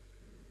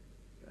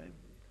 Okay?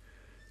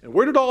 And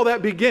where did all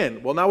that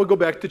begin? Well, now we'll go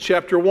back to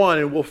chapter 1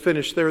 and we'll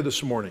finish there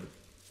this morning.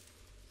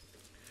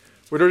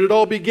 Where did it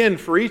all begin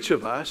for each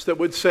of us that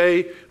would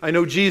say, I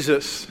know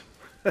Jesus.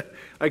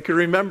 I can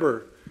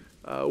remember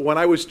when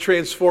I was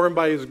transformed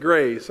by His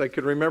grace. I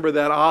can remember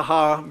that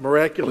aha,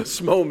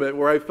 miraculous moment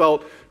where I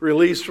felt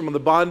released from the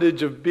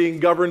bondage of being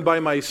governed by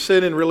my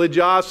sin and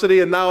religiosity,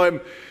 and now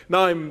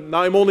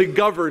I'm only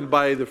governed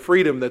by the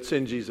freedom that's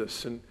in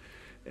Jesus.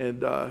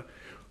 And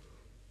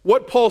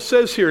what Paul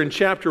says here in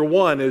chapter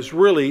 1 is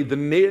really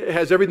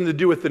has everything to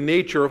do with the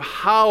nature of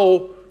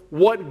how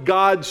what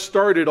God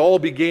started all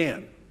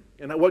began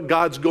and what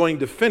God's going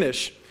to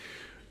finish.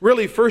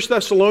 Really, 1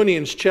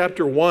 Thessalonians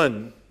chapter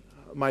 1,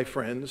 my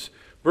friends,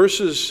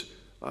 verses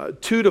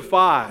 2 to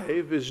 5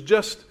 is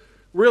just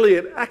really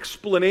an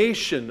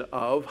explanation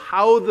of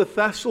how the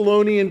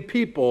Thessalonian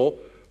people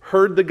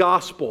heard the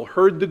gospel,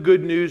 heard the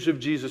good news of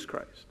Jesus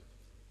Christ.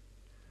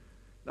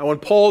 Now, when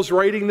Paul's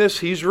writing this,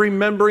 he's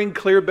remembering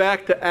clear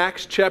back to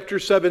Acts chapter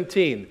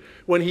 17,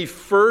 when he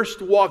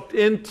first walked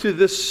into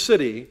this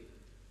city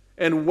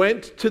and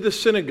went to the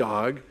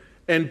synagogue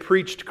and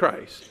preached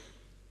Christ.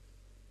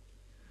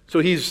 So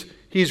he's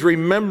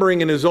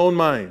remembering in his own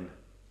mind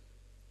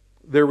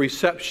their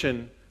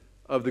reception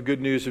of the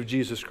good news of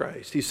Jesus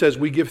Christ. He says,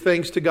 we give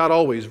thanks to God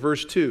always,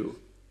 verse 2,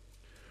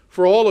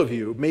 for all of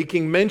you,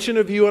 making mention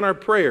of you in our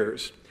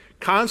prayers,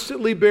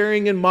 constantly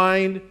bearing in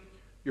mind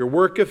your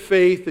work of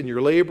faith and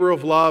your labor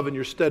of love and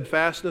your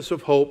steadfastness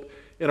of hope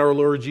in our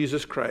Lord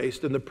Jesus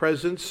Christ, in the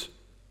presence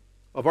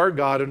of our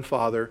God and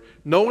Father,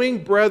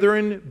 knowing,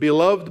 brethren,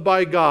 beloved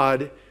by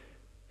God,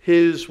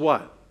 His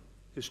what?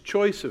 His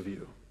choice of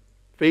you.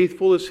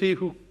 Faithful is He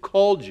who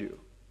called you,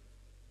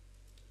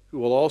 who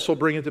will also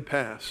bring it to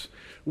pass.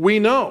 We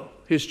know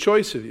His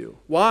choice of you.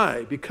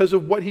 Why? Because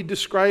of what He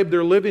described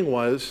their living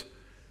was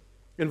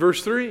in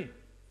verse 3.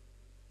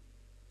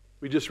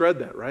 We just read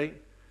that, right?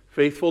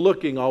 Faithful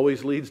looking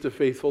always leads to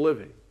faithful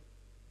living.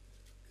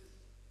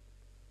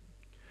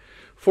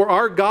 For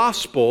our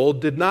gospel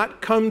did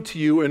not come to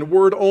you in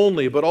word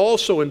only, but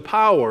also in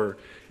power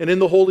and in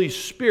the Holy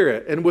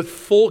Spirit and with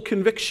full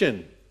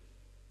conviction.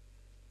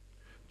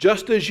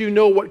 Just as you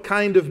know what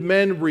kind of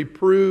men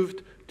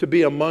reproved to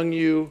be among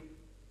you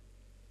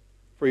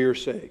for your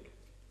sake.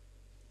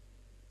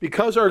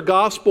 Because our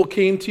gospel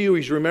came to you,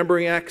 he's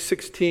remembering Acts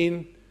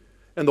 16,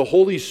 and the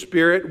Holy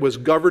Spirit was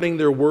governing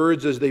their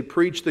words as they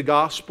preached the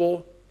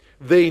gospel.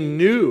 They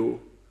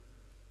knew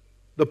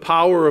the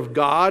power of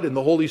God and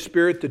the Holy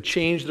Spirit to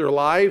change their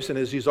lives. And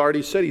as he's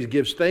already said, he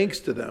gives thanks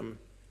to them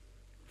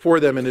for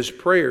them in his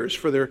prayers,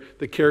 for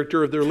the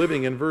character of their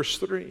living in verse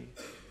 3.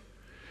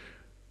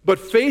 But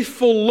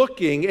faithful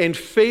looking and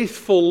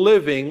faithful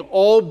living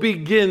all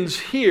begins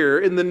here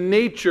in the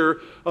nature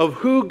of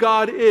who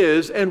God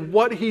is and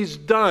what He's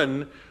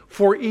done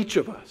for each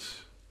of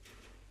us.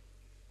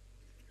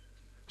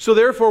 So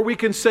therefore we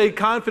can say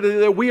confidently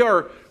that we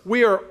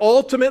are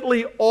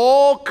ultimately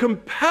all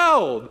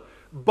compelled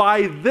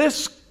by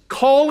this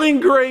calling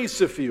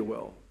grace, if you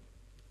will,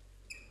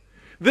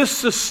 this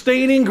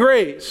sustaining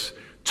grace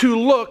to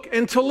look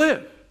and to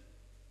live.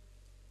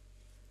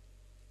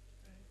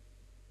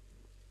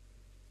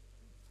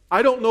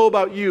 I don't know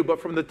about you,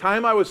 but from the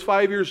time I was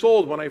 5 years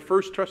old when I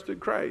first trusted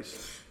Christ,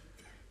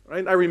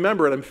 right? I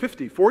remember it. I'm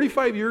 50,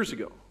 45 years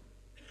ago.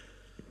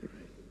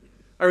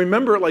 I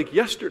remember it like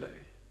yesterday.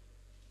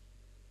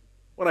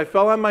 When I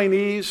fell on my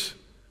knees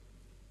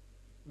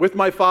with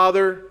my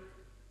father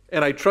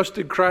and I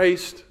trusted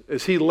Christ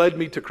as he led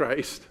me to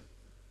Christ.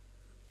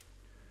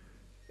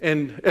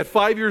 And at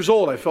 5 years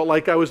old, I felt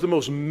like I was the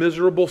most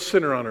miserable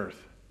sinner on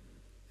earth.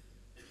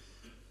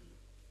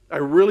 I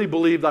really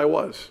believed I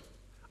was.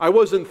 I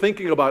wasn't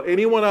thinking about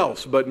anyone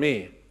else but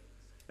me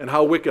and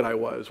how wicked I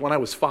was when I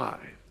was 5.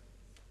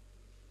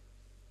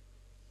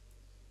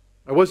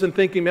 I wasn't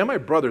thinking, man, my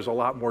brother's a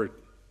lot more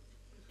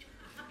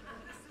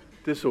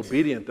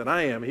disobedient than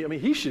I am.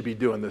 He should be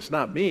doing this,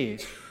 not me.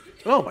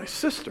 Oh, my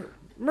sister,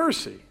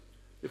 mercy.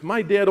 If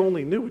my dad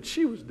only knew what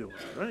she was doing,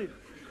 right?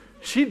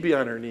 She'd be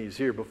on her knees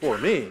here before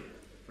me,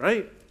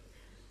 right?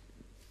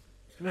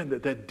 Man,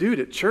 that dude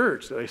at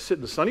church that I sit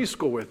in Sunday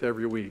school with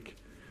every week,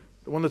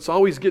 the one that's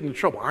always getting in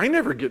trouble. I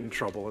never get in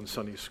trouble in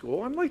Sunday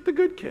school. I'm like the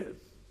good kid,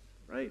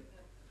 right?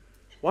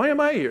 Why am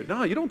I here?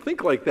 No, you don't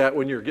think like that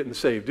when you're getting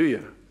saved, do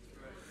you?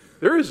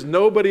 There is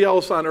nobody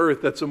else on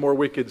earth that's a more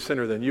wicked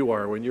sinner than you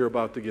are when you're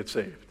about to get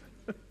saved.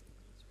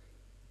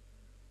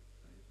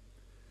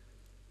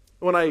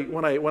 When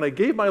I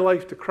gave my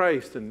life to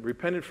Christ and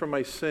repented from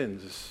my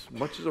sins, as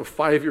much as a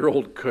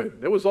 5-year-old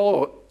could, it was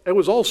all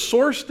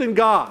sourced in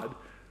God.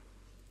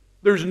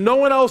 There's no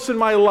one else in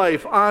my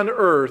life on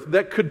earth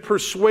that could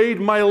persuade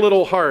my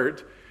little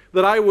heart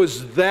that I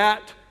was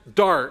that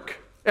dark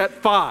at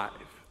 5.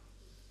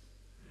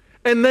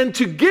 And then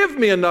to give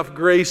me enough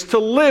grace to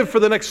live for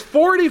the next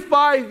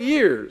 45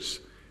 years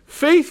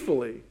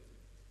faithfully,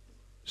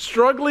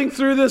 struggling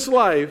through this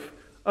life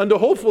unto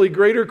hopefully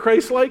greater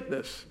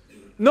Christ-likeness.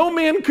 No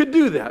man could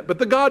do that but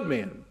the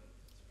God-man.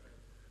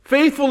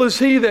 Faithful is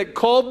He that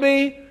called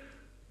me.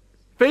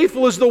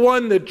 Faithful is the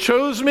one that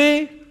chose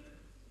me.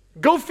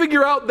 Go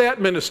figure out that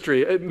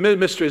mystery. As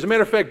a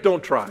matter of fact,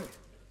 don't try.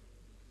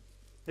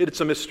 It's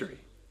a mystery.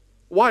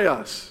 Why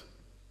us?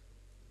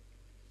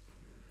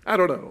 I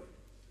don't know.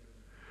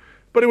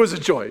 but it was a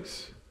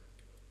choice.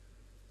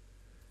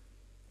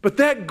 But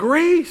that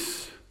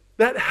grace,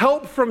 that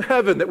help from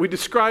heaven that we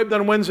described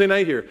on Wednesday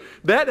night here,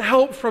 that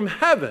help from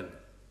heaven,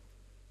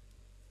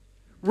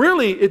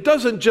 really, it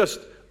doesn't just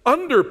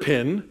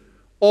underpin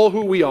all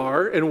who we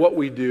are and what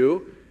we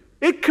do.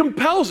 It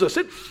compels us.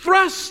 It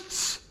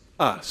thrusts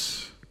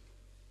us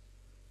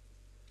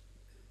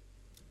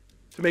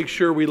to make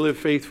sure we live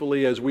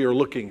faithfully as we are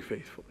looking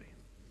faithfully.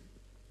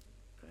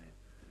 Okay?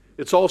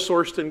 It's all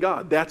sourced in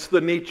God. That's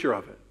the nature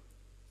of it.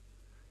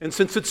 And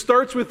since it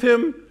starts with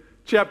Him,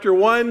 chapter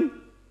 1,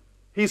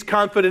 he's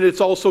confident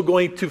it's also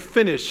going to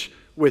finish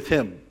with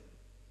Him.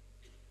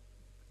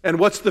 And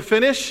what's the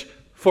finish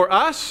for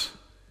us?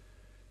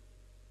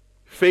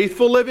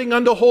 Faithful living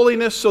unto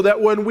holiness, so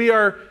that when we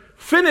are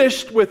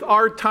finished with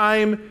our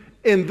time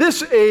in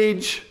this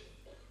age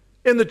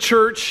in the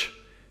church,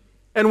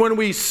 and when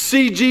we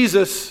see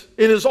Jesus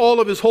in all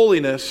of His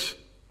holiness,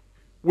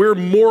 we're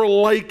more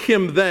like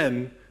Him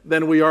then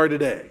than we are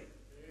today.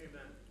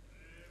 Amen.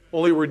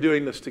 Only we're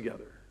doing this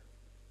together.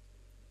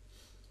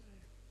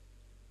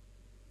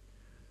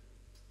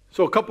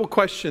 So a couple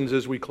questions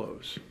as we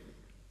close.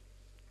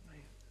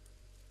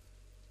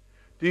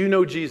 Do you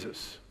know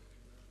Jesus?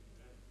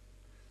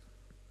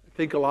 I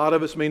think a lot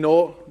of us may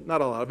know,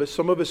 not a lot of us,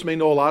 some of us may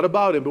know a lot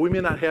about Him, but we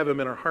may not have Him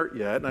in our heart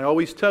yet. And I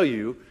always tell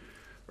you,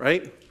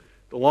 right,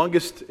 the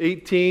longest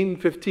 18,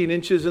 15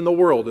 inches in the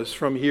world is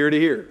from here to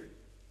here.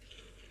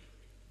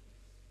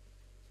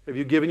 Have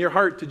you given your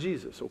heart to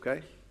Jesus,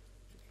 okay?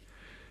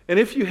 And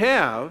if you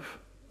have,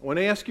 I want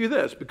to ask you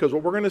this, because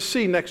what we're going to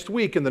see next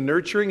week in the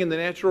nurturing and the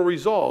natural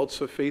results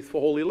of faithful,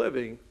 holy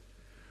living,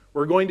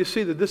 we're going to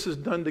see that this is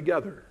done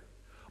together.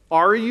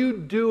 Are you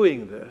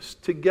doing this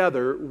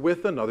together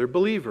with another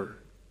believer?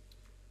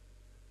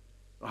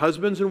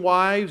 Husbands and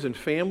wives and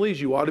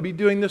families, you ought to be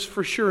doing this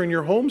for sure in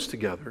your homes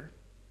together.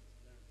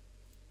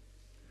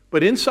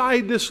 But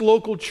inside this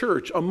local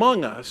church,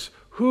 among us,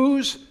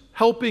 who's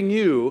helping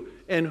you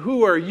and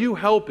who are you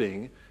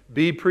helping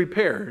be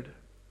prepared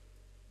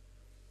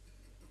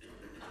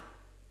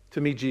to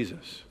meet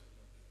Jesus?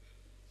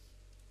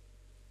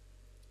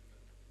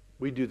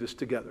 We do this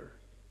together.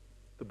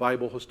 The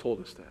Bible has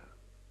told us that.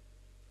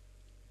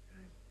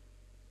 Okay.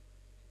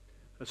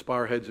 Let's bow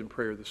our heads in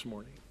prayer this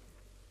morning.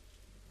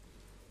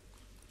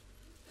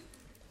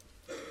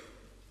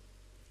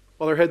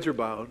 While our heads are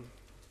bowed,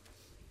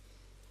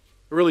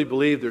 I really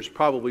believe there's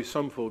probably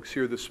some folks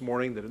here this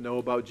morning that know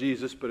about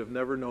Jesus but have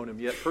never known Him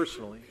yet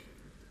personally.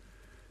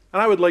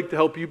 And I would like to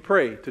help you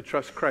pray to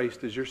trust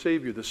Christ as your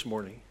Savior this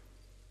morning.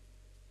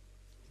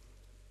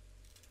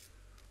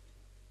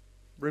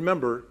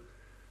 Remember,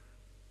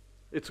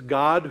 it's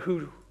God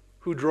who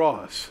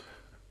draws.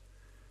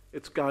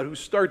 It's God who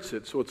starts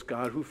it, so it's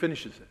God who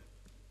finishes it.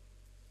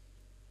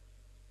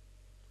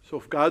 So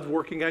if God's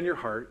working on your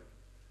heart,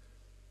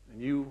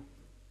 and you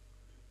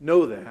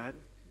know that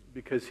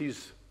because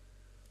He's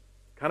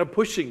kind of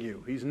pushing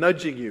you, He's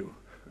nudging you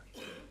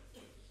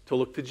to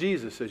look to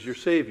Jesus as your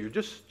Savior,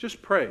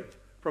 just pray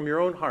from your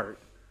own heart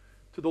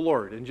to the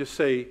Lord and just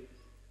say,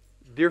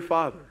 Dear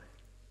Father,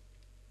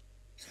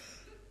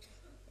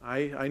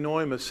 I know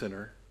I'm a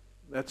sinner.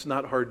 That's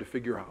not hard to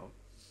figure out.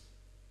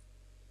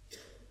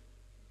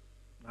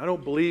 I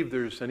don't believe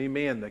there's any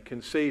man that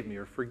can save me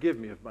or forgive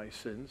me of my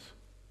sins.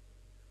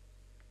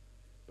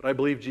 But I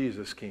believe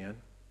Jesus can.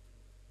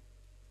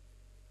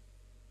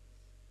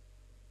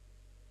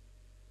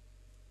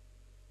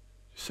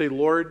 Just say,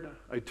 Lord,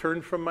 I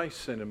turn from my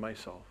sin and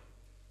myself.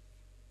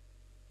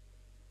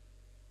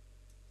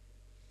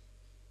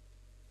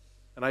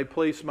 And I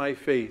place my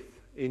faith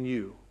in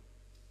you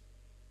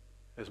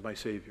as my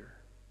Savior.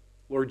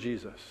 Lord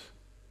Jesus,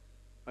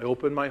 I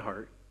open my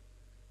heart.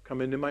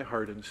 Come into my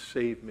heart and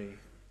save me.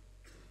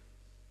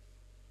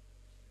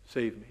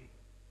 Save me.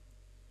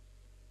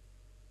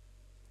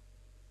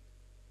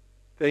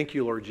 Thank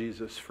you, Lord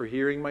Jesus, for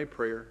hearing my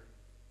prayer.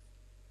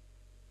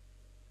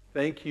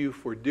 Thank you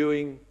for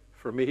doing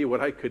for me what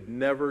I could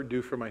never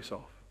do for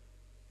myself.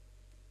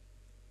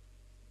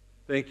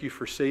 Thank you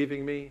for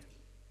saving me,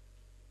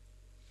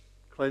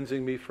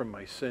 cleansing me from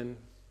my sin,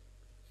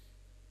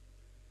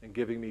 and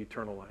giving me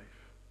eternal life.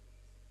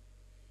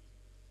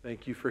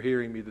 Thank you for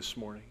hearing me this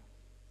morning.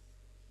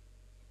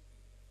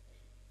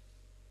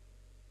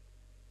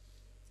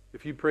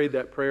 If you prayed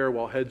that prayer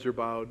while heads are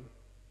bowed,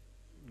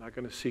 I'm not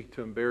going to seek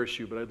to embarrass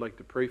you, but I'd like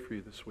to pray for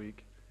you this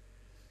week.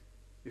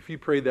 If you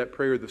prayed that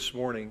prayer this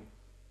morning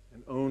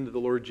and owned the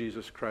Lord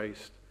Jesus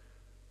Christ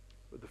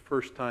for the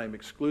first time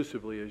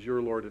exclusively as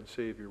your Lord and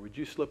Savior, would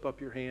you slip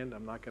up your hand?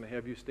 I'm not going to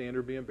have you stand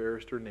or be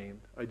embarrassed or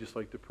named. I'd just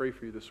like to pray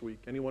for you this week.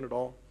 Anyone at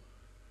all?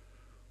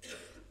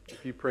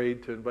 If you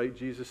prayed to invite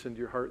Jesus into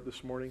your heart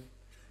this morning,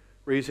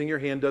 raising your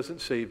hand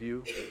doesn't save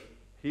you.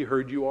 He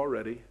heard you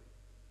already.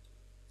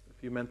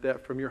 If you meant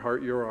that from your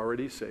heart, you're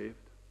already saved.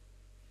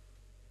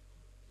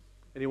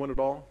 Anyone at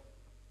all?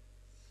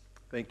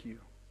 Thank you.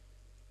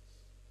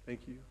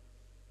 Thank you.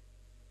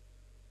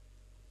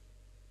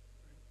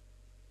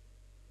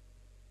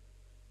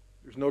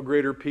 There's no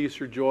greater peace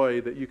or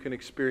joy that you can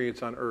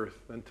experience on earth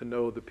than to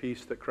know the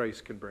peace that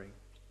Christ can bring.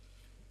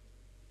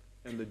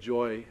 and the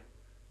joy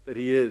that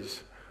He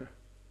is,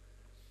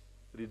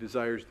 that He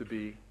desires to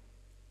be.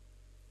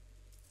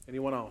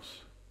 Anyone else?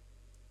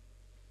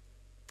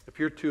 If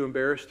you're too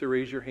embarrassed to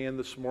raise your hand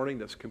this morning,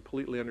 that's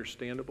completely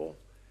understandable.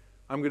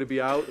 I'm going to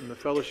be out in the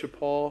fellowship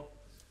hall.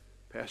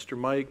 Pastor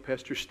Mike,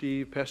 Pastor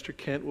Steve, Pastor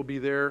Kent will be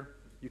there.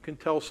 You can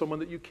tell someone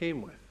that you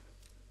came with.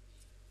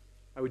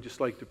 I would just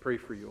like to pray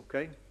for you,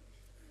 okay?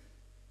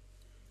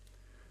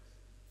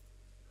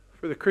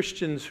 For the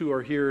Christians who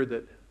are here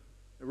that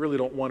really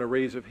don't want a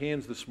raise of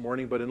hands this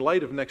morning, but in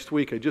light of next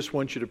week, I just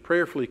want you to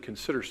prayerfully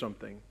consider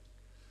something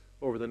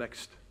over the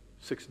next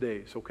 6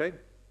 days, okay?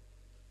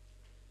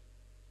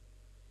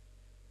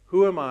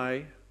 Who am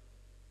I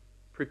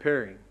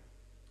preparing?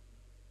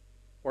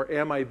 Or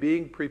am I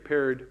being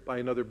prepared by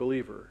another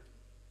believer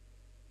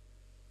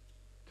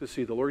to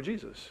see the Lord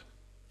Jesus?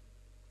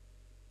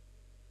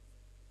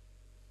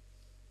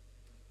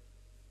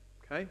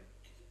 Okay?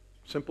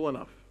 Simple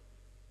enough.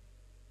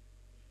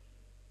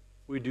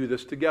 We do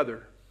this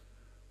together.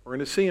 We're going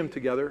to see Him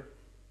together.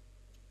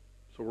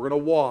 So we're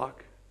going to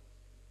walk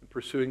in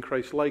pursuing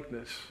Christ's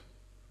likeness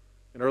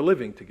in our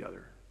living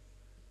together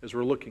as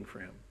we're looking for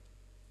Him.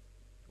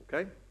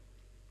 Okay?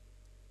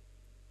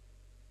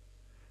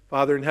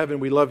 Father in heaven,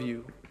 we love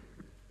You.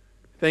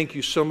 Thank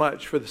You so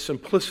much for the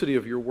simplicity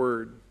of Your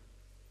word.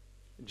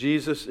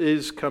 Jesus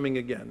is coming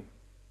again.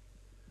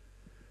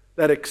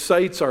 That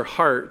excites our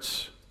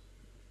hearts,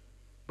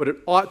 but it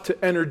ought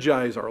to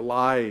energize our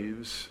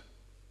lives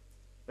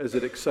as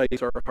it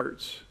excites our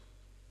hearts.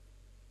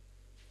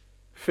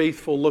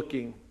 Faithful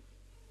looking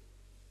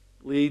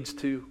leads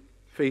to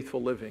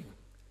faithful living.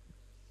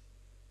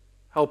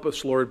 Help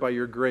us, Lord, by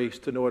Your grace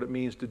to know what it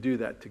means to do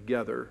that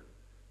together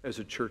as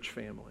a church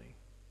family.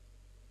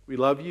 We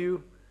love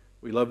You.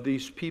 We love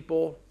these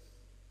people.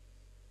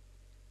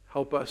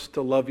 Help us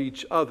to love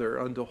each other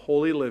unto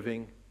holy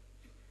living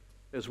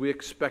as we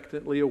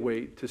expectantly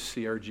await to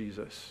see our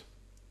Jesus.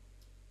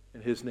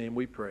 In His name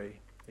we pray.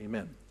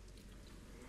 Amen.